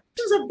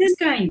of this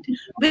kind,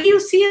 where you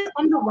see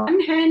on the one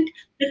hand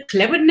the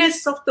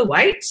cleverness of the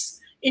whites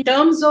in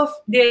terms of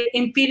their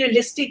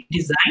imperialistic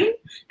design,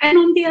 and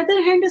on the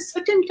other hand a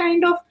certain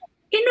kind of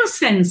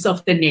innocence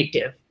of the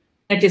native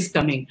that is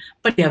coming.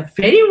 But they are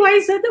very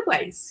wise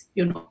otherwise,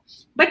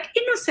 but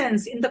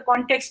innocence in the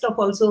context of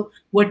also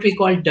what we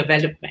call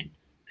development.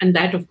 And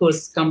that, of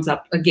course, comes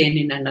up again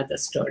in another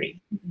story.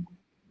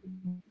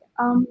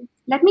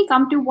 Let me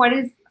come to what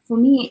is, for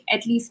me,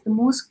 at least, the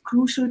most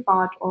crucial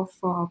part of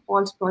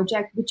Paul's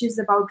project, which is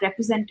about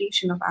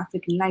representation of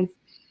African life.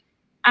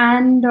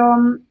 And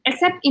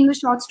except in the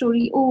short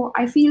story,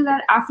 I feel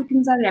that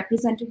Africans are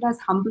represented as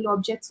humble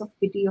objects of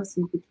pity or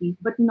sympathy,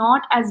 but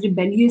not as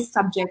rebellious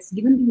subjects,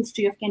 given the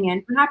history of Kenya.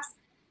 And perhaps,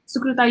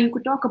 Sukrita, you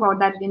could talk about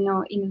that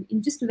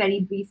in just a very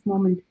brief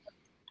moment.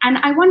 And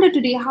I wonder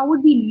today, how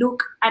would we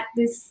look at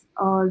this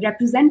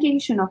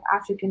representation of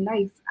African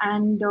life?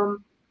 And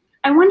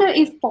I wonder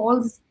if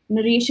Paul's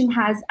narration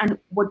has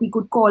what we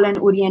could call an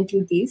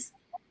Oriental gaze.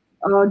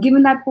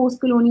 Given that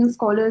post-colonial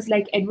scholars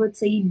like Edward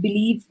Said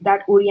believe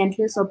that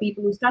Orientalists, or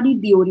people who studied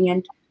the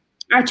Orient,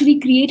 actually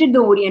created the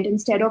Orient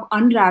instead of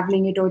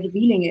unraveling it or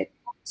revealing it.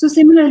 So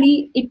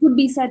similarly, it could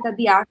be said that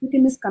the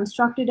African is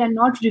constructed and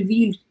not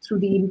revealed through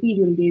the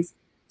imperial gaze.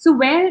 So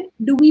where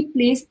do we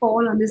place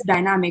Paul on this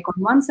dynamic? On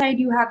one side,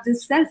 you have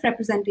this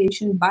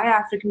self-representation by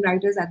African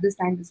writers at this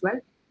time as well,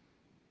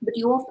 but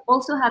you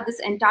also have this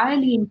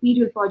entirely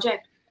imperial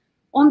project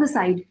on the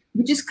side,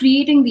 which is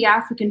creating the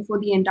African for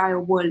the entire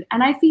world.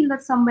 And I feel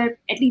that somewhere,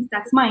 at least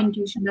that's my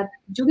intuition, that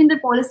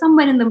Joginder Paul is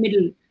somewhere in the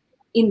middle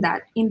in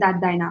that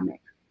dynamic.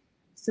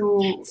 So,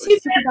 so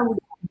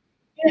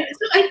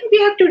I think we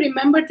have to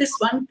remember this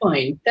one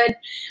point, that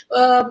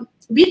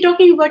we're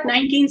talking about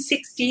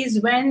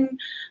 1960s when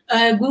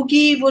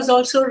Gugi was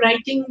also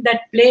writing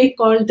that play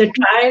called The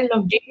Trial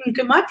of Dedan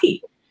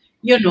Kimathi.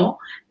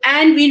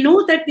 And we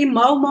know that the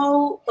Mau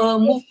Mau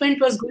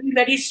movement was going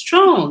very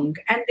strong,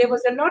 and there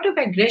was a lot of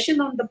aggression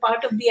on the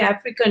part of the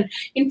African.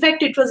 In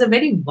fact, it was a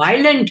very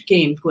violent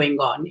game going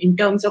on in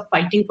terms of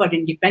fighting for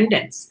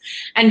independence.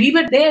 And we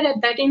were there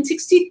at that in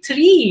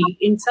 63,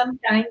 in some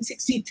time,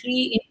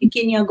 63, in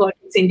Kenya got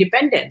its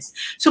independence.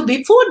 So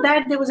before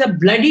that, there was a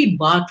bloody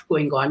bath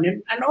going on,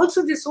 and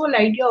also this whole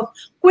idea of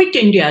quit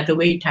India, the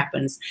way it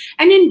happens.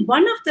 And in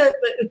one of the,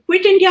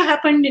 quit India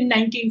happened in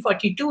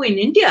 1942 in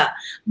India,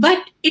 but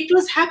it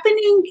was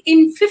happening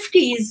in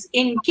 50s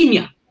in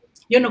Kenya.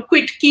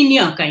 quit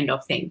Kenya kind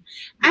of thing.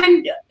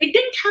 And it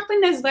didn't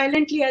happen as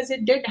violently as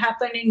it did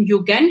happen in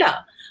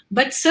Uganda.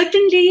 But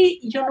certainly,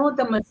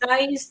 the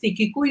Maasais, the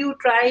Kikuyu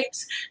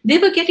tribes, they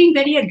were getting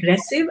very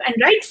aggressive, and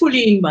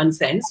rightfully in one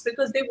sense,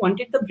 because they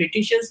wanted the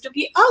Britishers to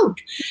be out.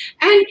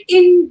 And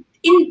in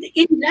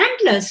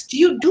Landlust,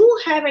 you do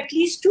have at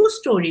least two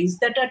stories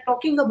that are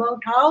talking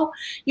about how,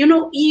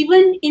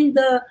 even in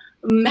the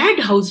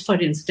madhouse, for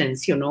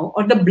instance,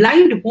 or the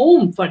blind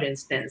home, for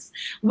instance,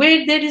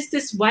 where there is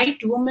this white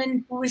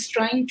woman who is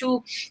trying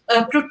to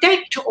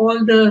protect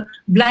all the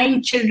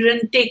blind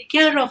children, take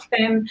care of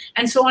them,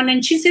 and so on.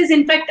 And she says,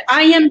 in fact,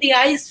 I am the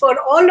eyes for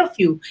all of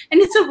you.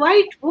 And it's a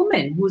white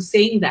woman who's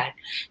saying that.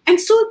 And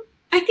so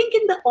I think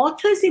in the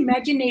author's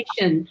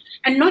imagination,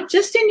 and not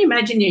just in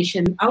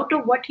imagination, out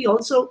of what he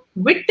also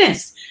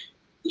witnessed,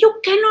 you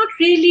cannot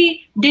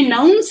really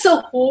denounce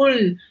a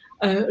whole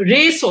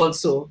race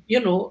also,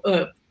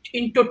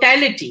 in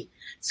totality.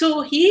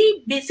 So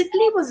he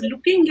basically was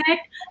looking at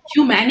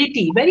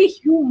humanity, very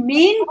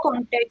humane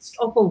context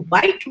of a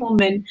white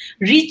woman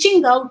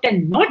reaching out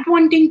and not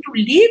wanting to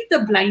leave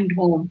the blind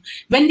home.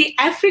 When the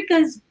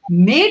Africans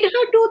made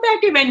her do that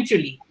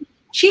eventually,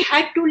 she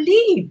had to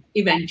leave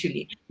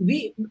eventually.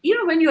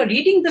 When you're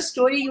reading the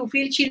story, you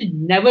feel she'll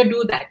never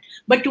do that.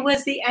 But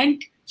towards the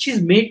end, she's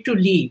made to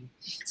leave.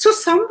 So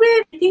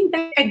somewhere, I think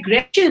that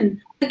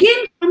aggression,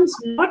 again, comes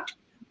not,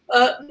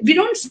 we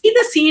don't see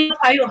the scene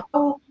of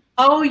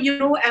how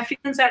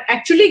Africans are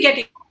actually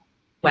getting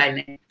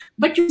violent.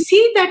 But you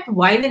see that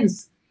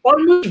violence,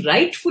 almost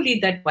rightfully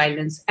that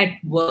violence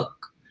at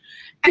work.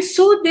 And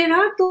so there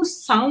are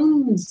those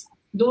sounds,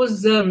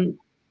 those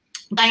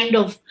kind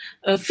of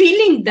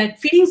feelings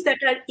that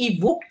are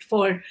evoked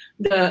for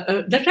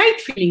the right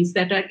feelings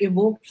that are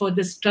evoked for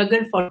the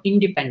struggle for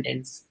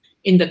independence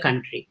in the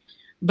country,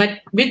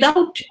 but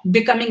without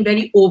becoming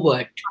very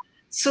overt.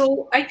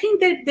 So I think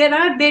that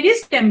there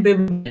is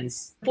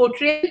ambivalence.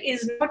 Portrayal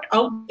is not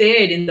out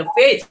there in the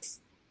face,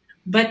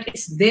 but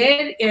it's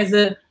there as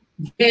a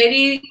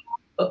very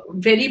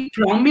very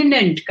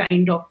prominent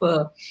kind of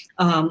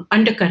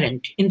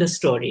undercurrent in the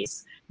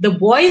stories. The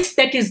voice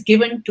that is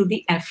given to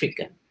the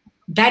African.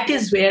 That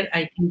is where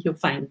I think you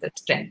find the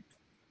strength.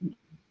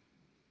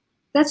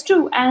 That's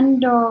true.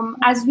 And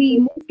as we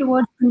move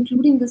towards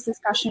concluding this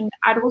discussion,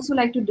 I'd also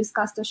like to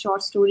discuss the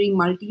short story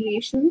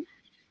Multiracial,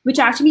 which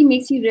actually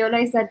makes you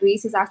realize that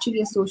race is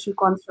actually a social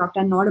construct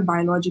and not a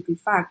biological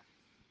fact.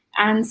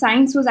 And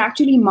science was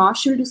actually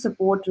marshaled to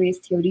support race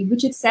theory,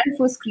 which itself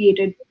was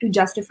created to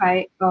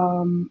justify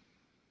the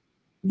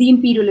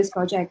imperialist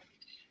project.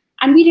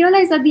 And we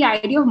realize that the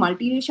idea of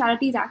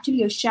multiraciality is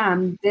actually a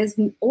sham. There's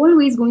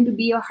always going to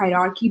be a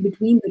hierarchy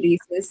between the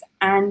races.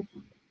 And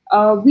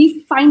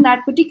we find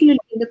that particularly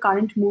in the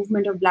current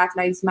movement of Black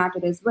Lives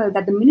Matter as well,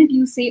 that the minute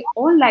you say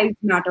all lives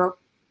matter,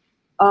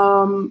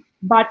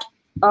 but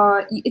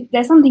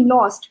there's something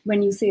lost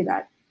when you say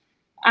that.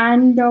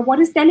 And what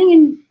is telling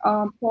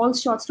in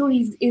Paul's short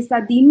stories is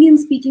that the Indian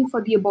speaking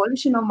for the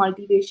abolition of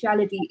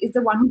multiraciality is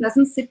the one who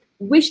doesn't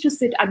wish to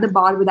sit at the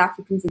bar with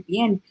Africans at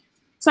the end.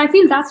 So I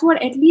feel that's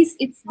what, at least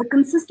it's the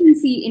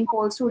consistency in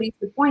Paul's stories,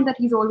 the point that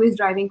he's always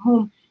driving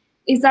home,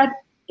 is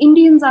that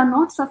Indians are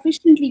not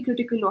sufficiently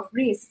critical of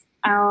race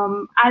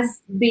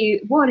as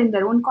they were in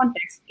their own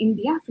context. In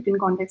the African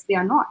context, they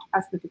are not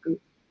as critical.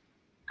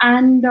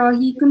 And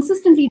he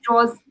consistently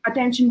draws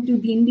attention to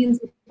the Indians'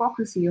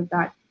 hypocrisy of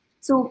that.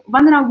 So,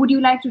 Vandana, would you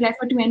like to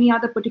refer to any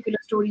other particular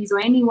stories or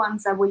any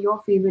ones that were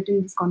your favorite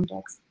in this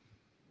context?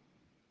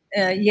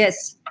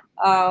 Yes.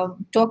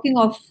 Talking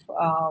of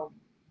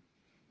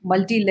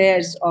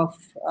multi-layers of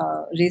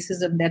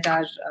racism that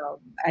are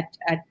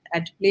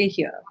at play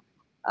here,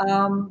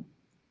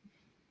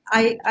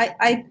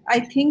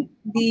 I think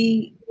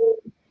the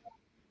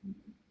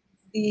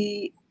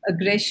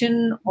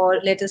aggression,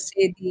 or let us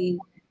say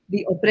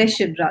the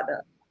oppression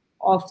rather,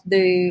 of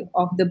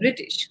the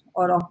British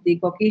or of the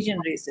Caucasian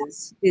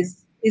races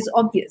is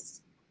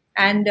obvious,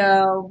 and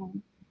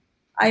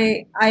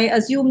I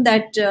assume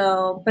that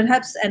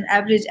perhaps an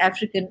average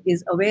African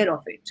is aware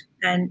of it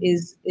and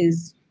is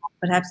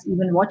perhaps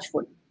even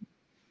watchful.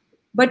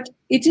 But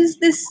it is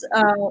this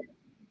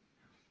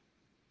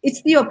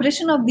it's the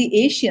oppression of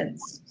the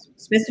Asians,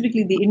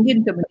 specifically the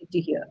Indian community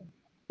here,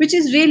 which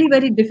is really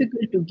very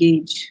difficult to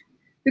gauge,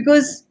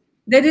 because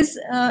there is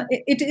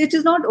it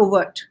is not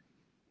overt.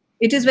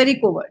 It is very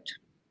covert.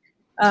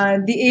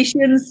 The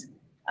Asians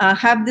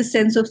have this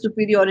sense of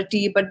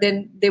superiority, but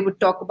then they would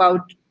talk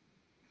about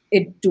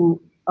it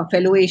to a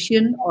fellow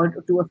Asian or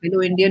to a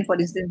fellow Indian. For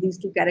instance, these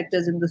two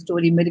characters in the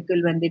story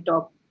Miracle,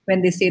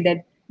 when they say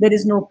that there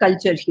is no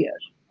culture here,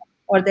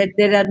 or that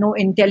there are no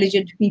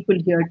intelligent people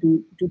here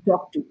to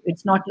talk to.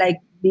 It's not like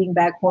being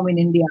back home in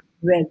India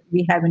where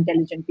we have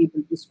intelligent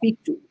people to speak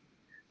to.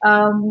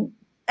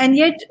 And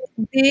yet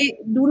they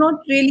do not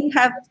really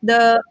have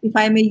the, if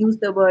I may use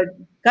the word,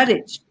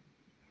 courage.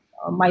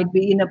 Might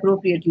be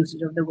inappropriate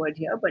usage of the word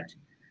here, but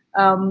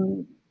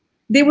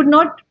they would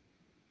not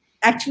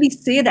actually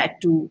say that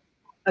to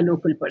a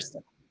local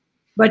person,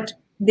 but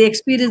they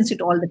experience it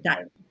all the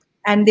time.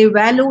 and they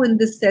wallow in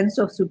this sense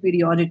of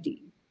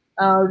superiority.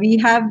 We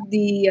have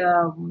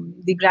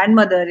the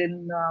grandmother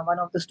in one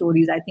of the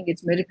stories, I think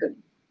it's Miracle,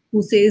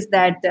 who says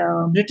that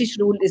British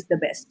rule is the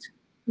best.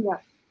 Yeah.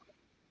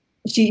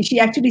 She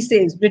actually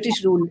says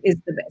British rule is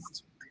the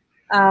best.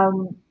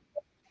 Um,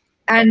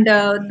 and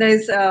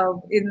there's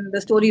in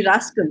the story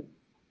Rascal,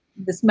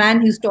 this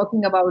man, he's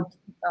talking about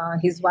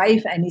his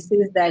wife, and he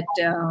says that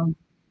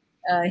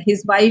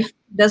his wife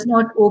does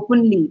not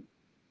openly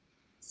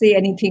say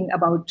anything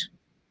about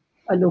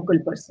a local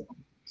person.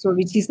 So,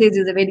 which he says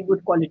is a very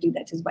good quality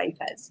that his wife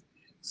has.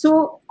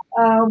 So,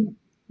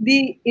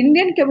 the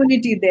Indian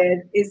community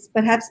there is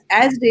perhaps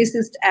as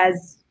racist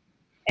as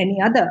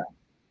any other,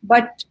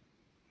 but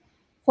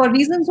for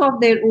reasons of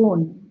their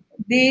own,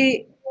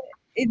 it,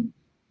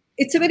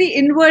 it's a very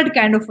inward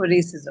kind of a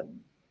racism.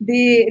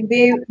 They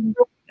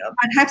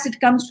perhaps it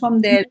comes from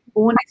their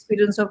own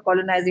experience of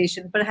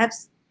colonization.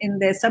 Perhaps in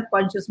their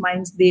subconscious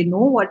minds they know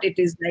what it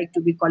is like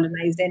to be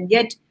colonized, and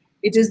yet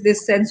it is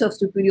this sense of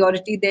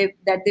superiority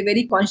that they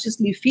very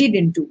consciously feed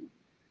into,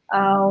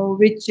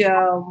 which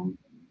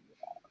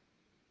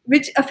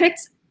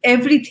affects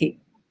everything,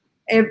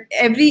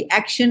 every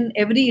action,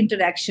 every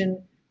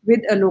interaction with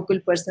a local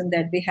person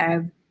that they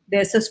have.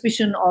 Their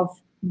suspicion of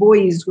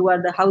boys who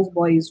are the house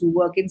boys who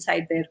work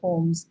inside their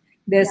homes,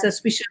 their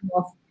suspicion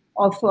of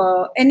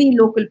any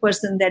local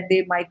person that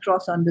they might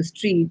cross on the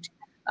street,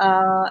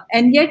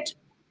 and yet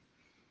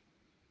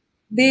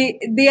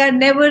they are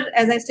never,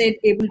 as I said,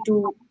 able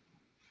to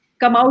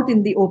come out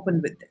in the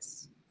open with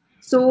this.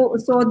 So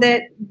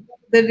that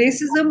the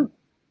racism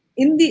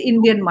in the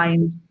Indian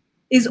mind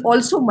is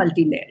also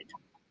multi-layered.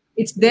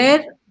 It's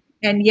there,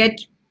 and yet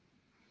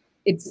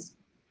it's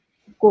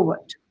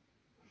covert.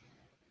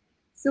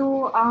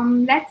 So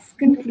let's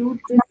conclude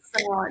this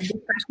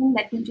discussion.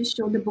 Let me just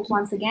show the book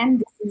once again.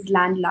 This is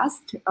Land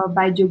Lust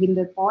by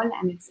Joginder Paul,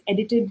 and it's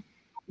edited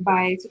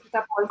by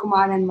Sukrita Paul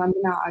Kumar and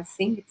Vandana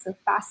Singh. It's a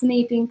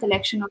fascinating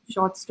collection of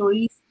short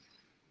stories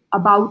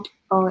about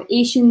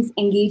Asians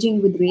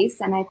engaging with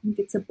race, and I think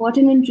it's a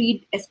pertinent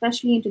read,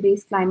 especially in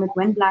today's climate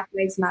when Black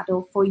Lives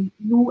Matter, for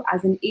you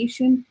as an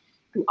Asian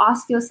to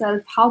ask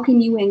yourself, how can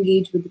you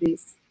engage with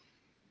race?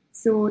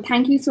 So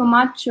thank you so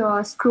much,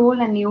 Scroll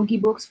and Yogi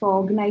Books, for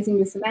organizing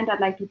this event. I'd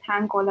like to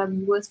thank all our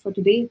viewers for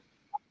today.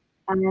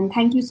 And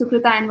thank you,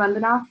 Sukrita and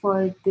Vandana,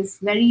 for this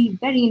very,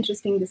 very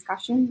interesting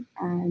discussion.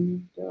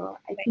 And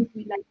I think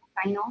we'd like to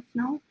sign off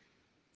now.